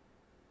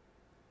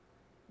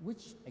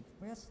 which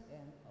expressed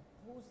an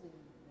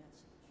opposing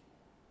message.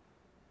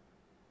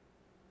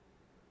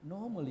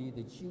 Normally,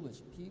 the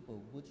Jewish people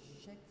would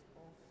shake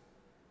off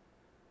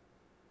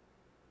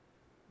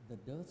the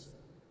dust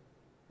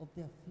of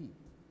their feet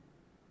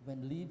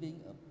when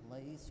leaving a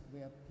place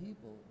where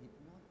people did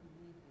not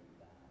believe in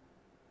God,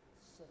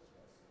 such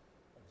as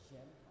a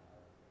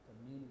Gentile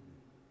community.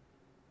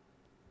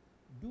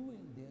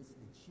 Doing this,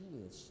 the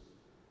Jews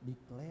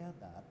declared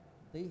that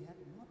they had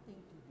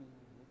nothing to do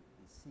with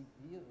the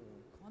severe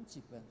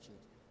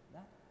consequences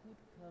that could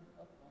come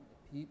upon the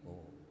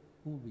people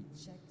who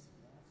reject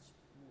God's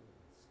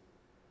words.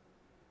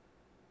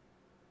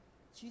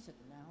 Jesus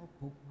now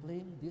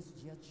proclaimed this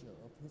gesture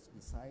of his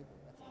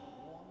disciples as a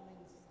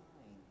warning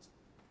sign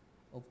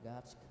of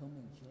God's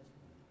coming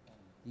judgment on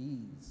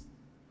these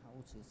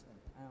houses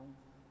and towns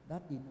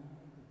that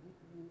deny the good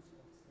news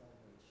of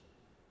salvation.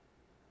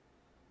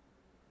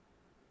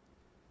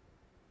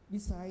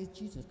 Besides,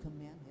 Jesus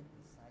commanded his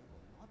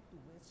disciples not to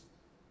waste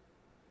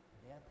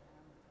their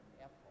time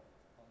and effort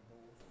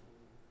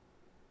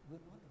will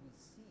not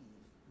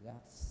receive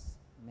God's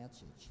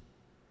message.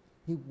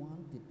 He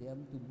wanted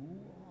them to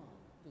move on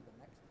to the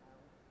next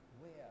town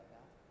where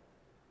God's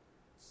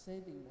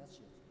saving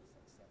message is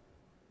accepted.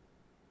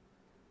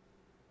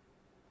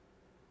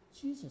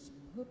 Jesus'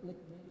 public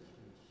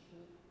ministry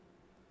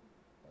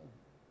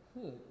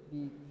could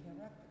be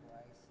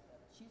characterized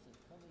as Jesus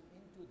coming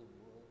into the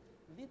world,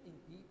 leading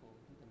people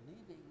to the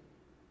living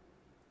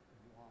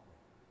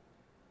water,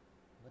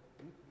 but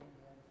giving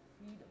them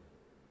freedom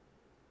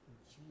to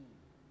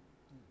choose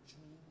to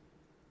drink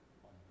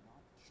or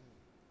not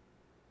drink.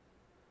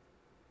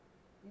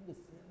 In the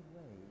same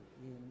way,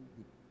 in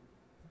the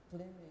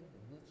proclaiming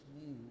the good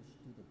news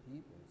to the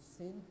people,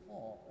 St.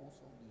 Paul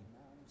also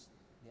denounced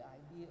the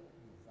idea of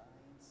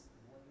designs,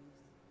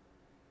 ways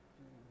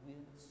to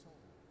win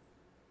souls.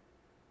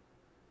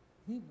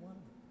 He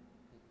wanted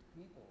the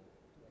people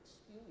to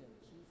experience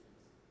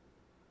Jesus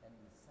and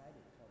decide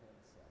it for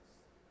themselves.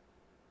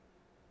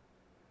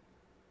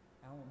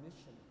 Our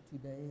mission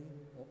today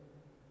of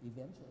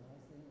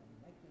evangelizing and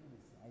making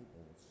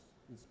disciples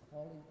is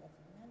calling as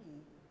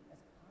many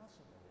as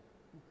possible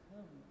to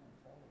come and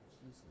follow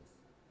Jesus.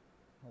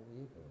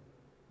 However,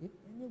 if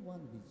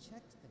anyone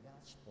rejects the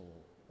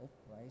gospel of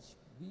Christ,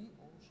 we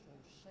also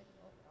shake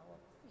off our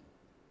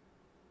feet,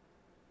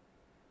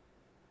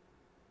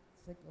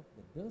 shake off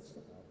the dust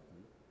of our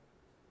feet,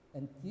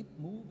 and keep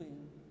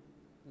moving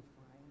to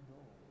find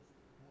those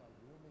who are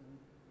willing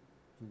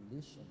to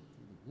listen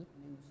to the good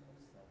news of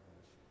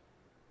salvation.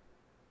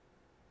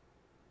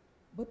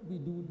 But we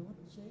do not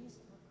chase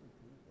after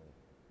people,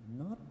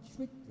 not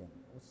trick them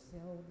or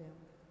sell them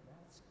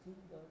God's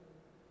kingdom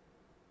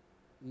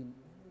in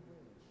any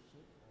way,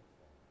 shape, or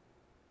form.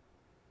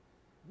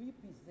 We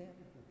present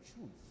the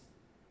truth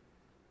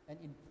and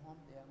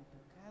inform them to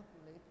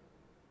calculate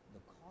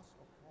the cost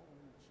of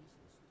following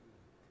Jesus to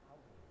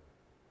Calvary.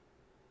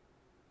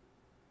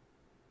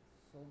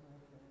 So,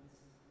 my friends,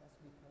 as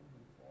we come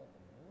before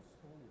the most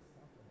holy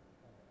sacrament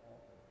of the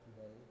altar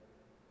today,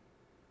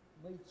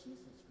 may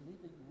Jesus'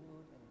 living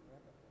word and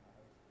bread of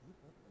life give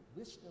us the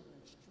wisdom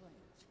and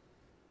strength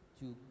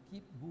to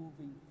keep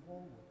moving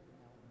forward in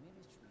our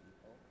ministry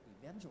of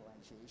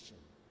evangelization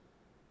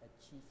as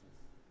Jesus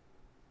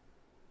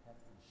has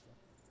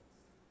instructed us.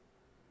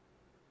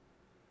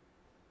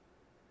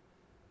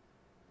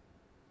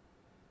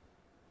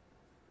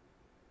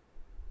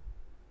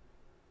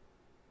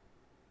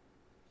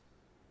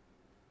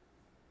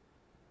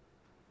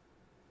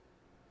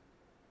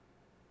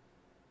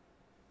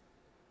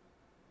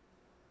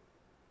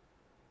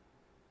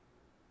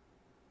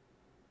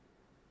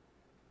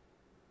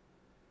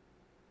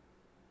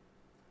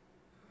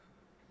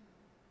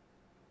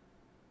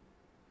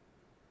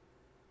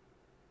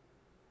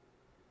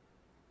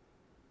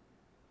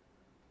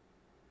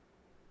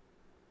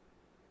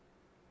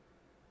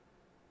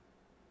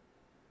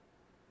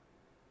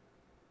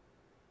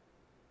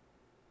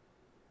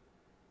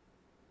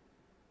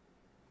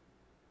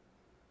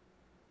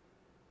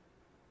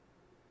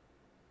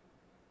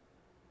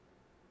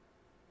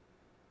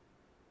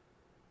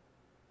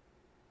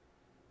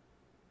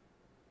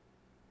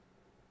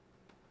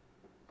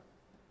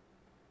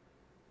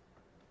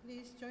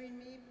 Please join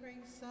me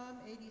praying Psalm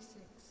 86.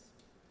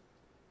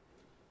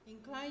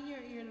 Incline your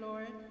ear,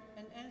 Lord,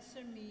 and answer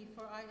me,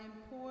 for I am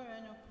poor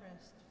and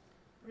oppressed.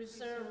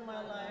 Preserve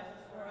my life,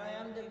 for I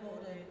am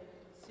devoted.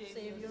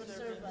 Save your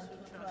servant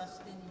who trusts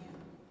in you.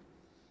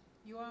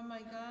 You are my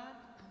God.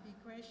 Be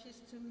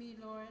gracious to me,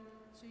 Lord.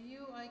 To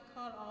you I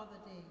call all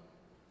the day.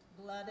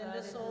 Gladden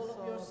the soul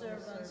of your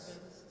servants.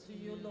 To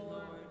you,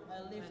 Lord,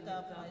 I lift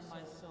up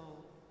my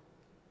soul.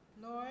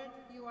 Lord,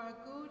 you are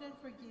good and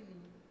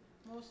forgiving,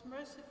 most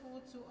merciful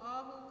to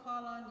all who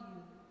call on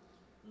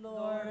you.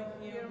 Lord,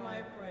 hear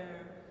my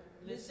prayer.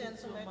 Listen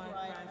to my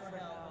cry for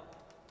help.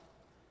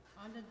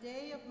 On the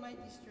day of my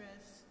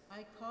distress,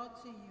 I call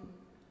to you,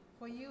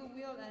 for you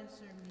will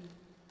answer me.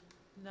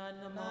 None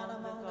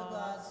among the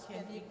gods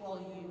can equal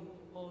you,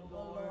 O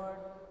Lord,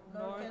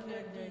 nor can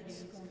their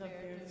deeds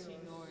compare to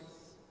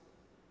yours.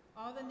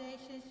 All the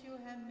nations you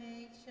have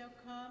made shall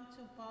come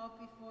to bow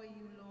before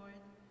you, Lord,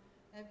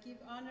 and give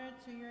honor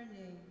to your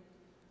name.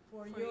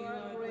 For you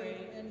are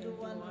great and do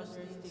wondrous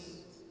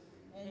deeds,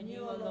 and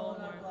you alone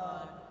are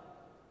God.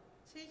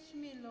 Teach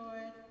me,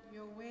 Lord,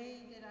 your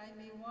way, that I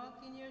may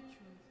walk in your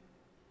truth,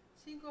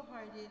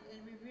 single-hearted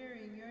and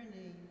revering your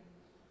name.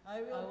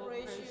 I will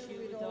praise you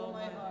with all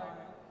my heart,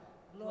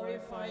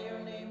 glorify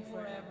your name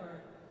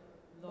forever,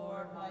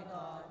 Lord my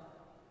God.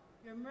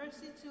 Your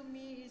mercy to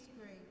me is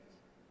great.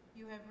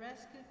 You have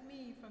rescued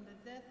me from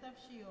the death of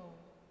Sheol.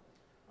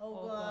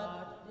 O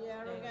God, the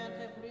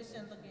arrogant have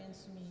risen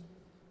against me.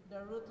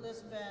 The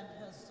ruthless band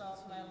has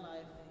sought my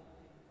life,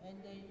 and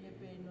they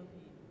pay no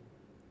heed.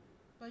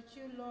 But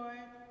you, Lord,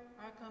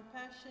 are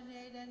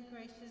compassionate and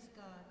gracious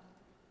God,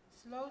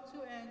 slow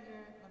to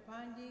anger,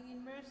 abounding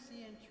in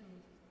mercy and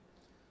truth.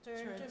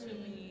 Turn to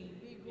me,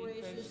 be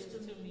gracious to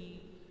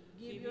me,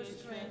 give your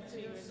strength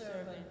to your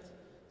servant,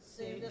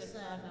 save the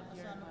son of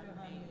your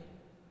handmaid.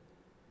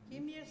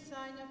 Give me a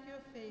sign of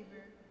your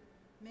favor,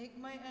 make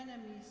my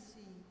enemies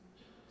see.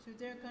 to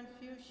their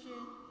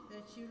confusion,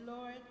 that you,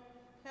 Lord,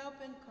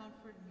 help and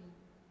comfort me.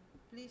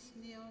 Please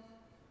kneel.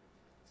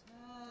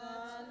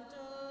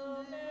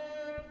 Tantum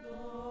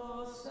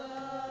ergo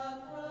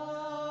sacramentum,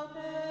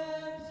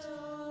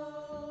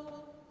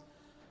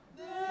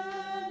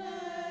 veneremur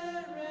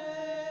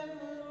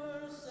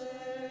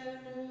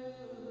serui,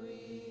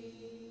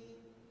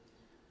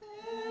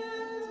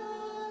 et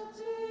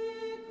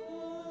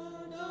antiquum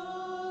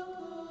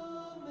documentum,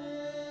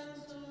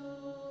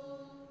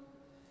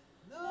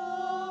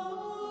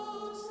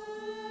 domus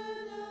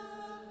in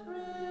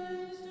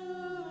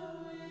Christui,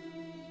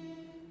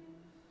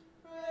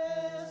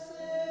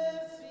 prese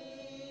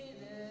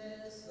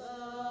fides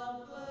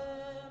supplementum,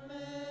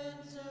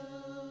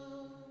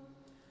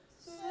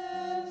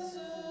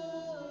 sensum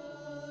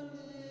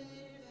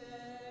defectui,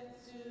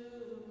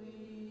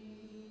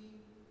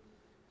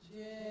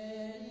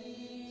 genitor.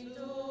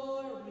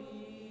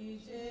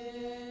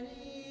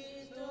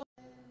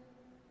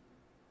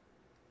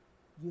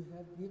 You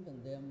have given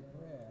them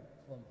bread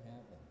from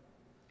heaven.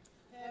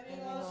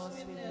 Having no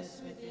sweetness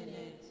within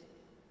it,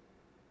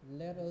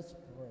 Let us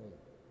pray.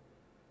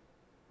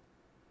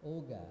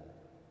 O God,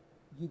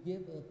 you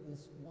give us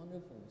this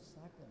wonderful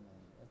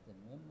sacrament as the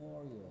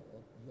memorial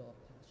of your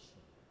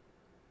passion.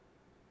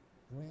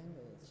 Grant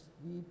us,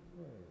 we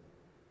pray,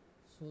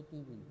 so to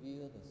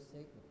reveal the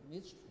sacred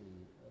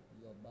mystery of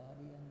your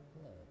body and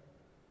blood,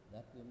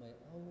 that we may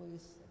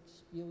always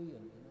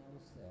experience in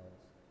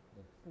ourselves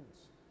the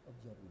fruits of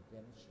your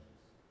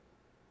redemptions,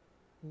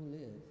 who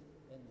live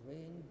and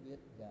reign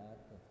with God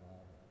the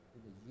Father,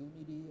 in the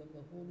unity of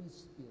the Holy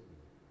Spirit,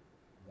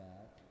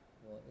 God,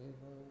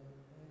 forever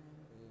and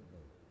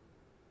ever.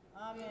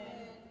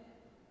 Amen.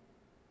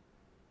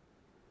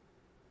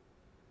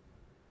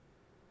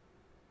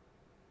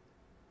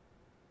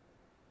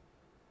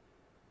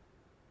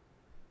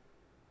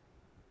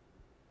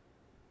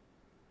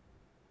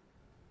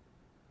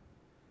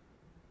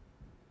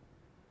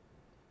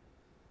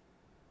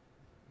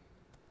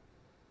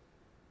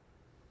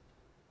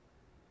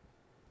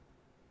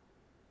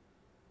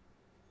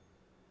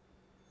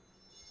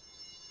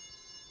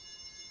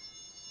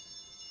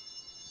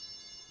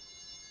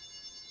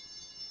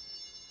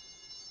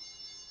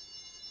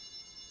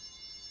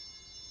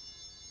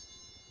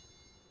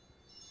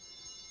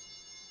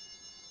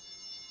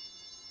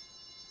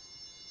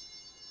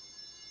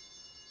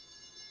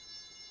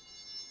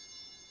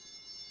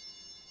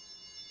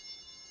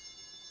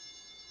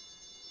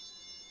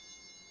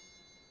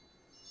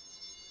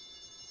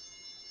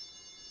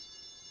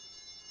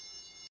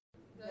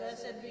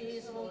 Blessed be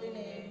his holy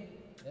name.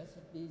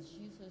 Blessed be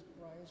Jesus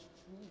Christ,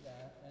 true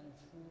God and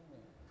true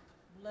man.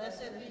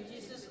 Blessed be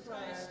Jesus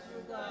Christ,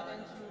 true God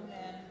and true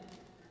man.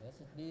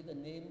 Blessed be the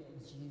name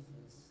of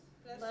Jesus.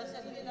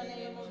 Blessed be the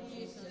name of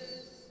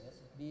Jesus.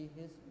 Blessed be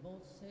his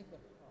most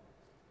sacred heart.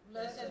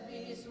 Blessed be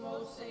his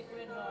most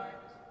sacred heart.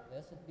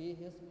 Blessed be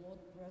his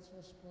most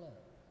precious blood.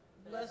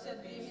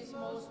 Blessed be his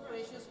most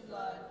precious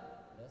blood.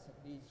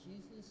 Blessed be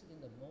Jesus in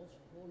the most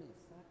holy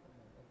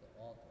sacrament of the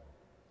altar.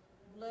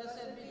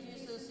 Blessed be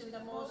Jesus in the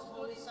most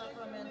holy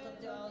sacrament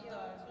of the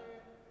altar.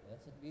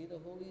 Blessed be the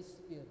Holy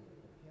Spirit,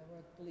 the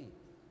Paraclete.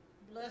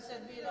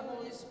 Blessed be the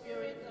Holy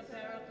Spirit, the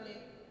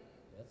Paraclete.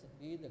 Blessed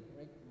be the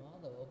great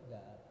Mother of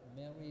God,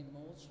 Mary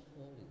most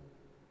holy.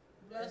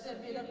 Blessed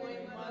be the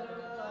great Mother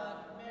of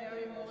God,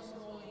 Mary most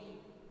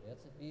holy.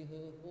 Blessed be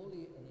her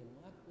holy and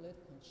immaculate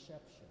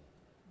conception.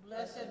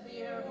 Blessed be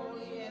her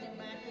holy and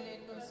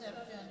immaculate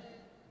conception.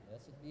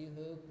 Blessed be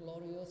her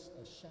glorious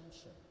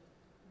assumption.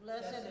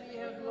 Blessed be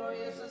her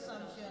glorious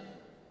assumption.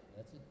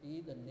 Blessed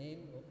be the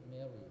name of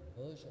Mary,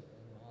 Virgin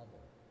and Mother.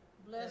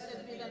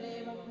 Blessed be the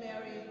name of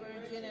Mary,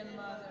 Virgin and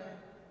Mother.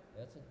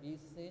 Blessed be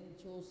Saint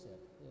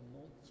Joseph, her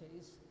most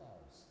chaste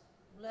spouse.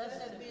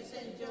 Blessed be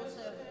Saint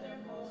Joseph,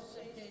 her most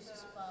chaste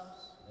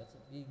spouse.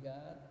 Blessed be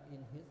God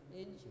in his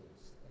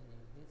angels and in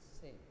his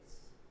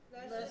saints.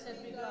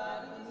 Blessed be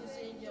God in his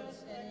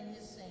angels and in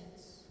his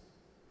saints.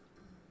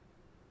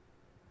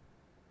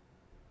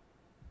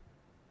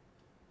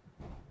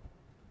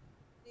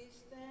 Please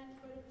stand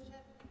for the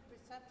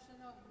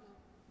reception of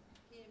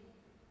the hymn.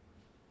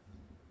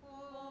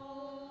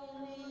 Oh,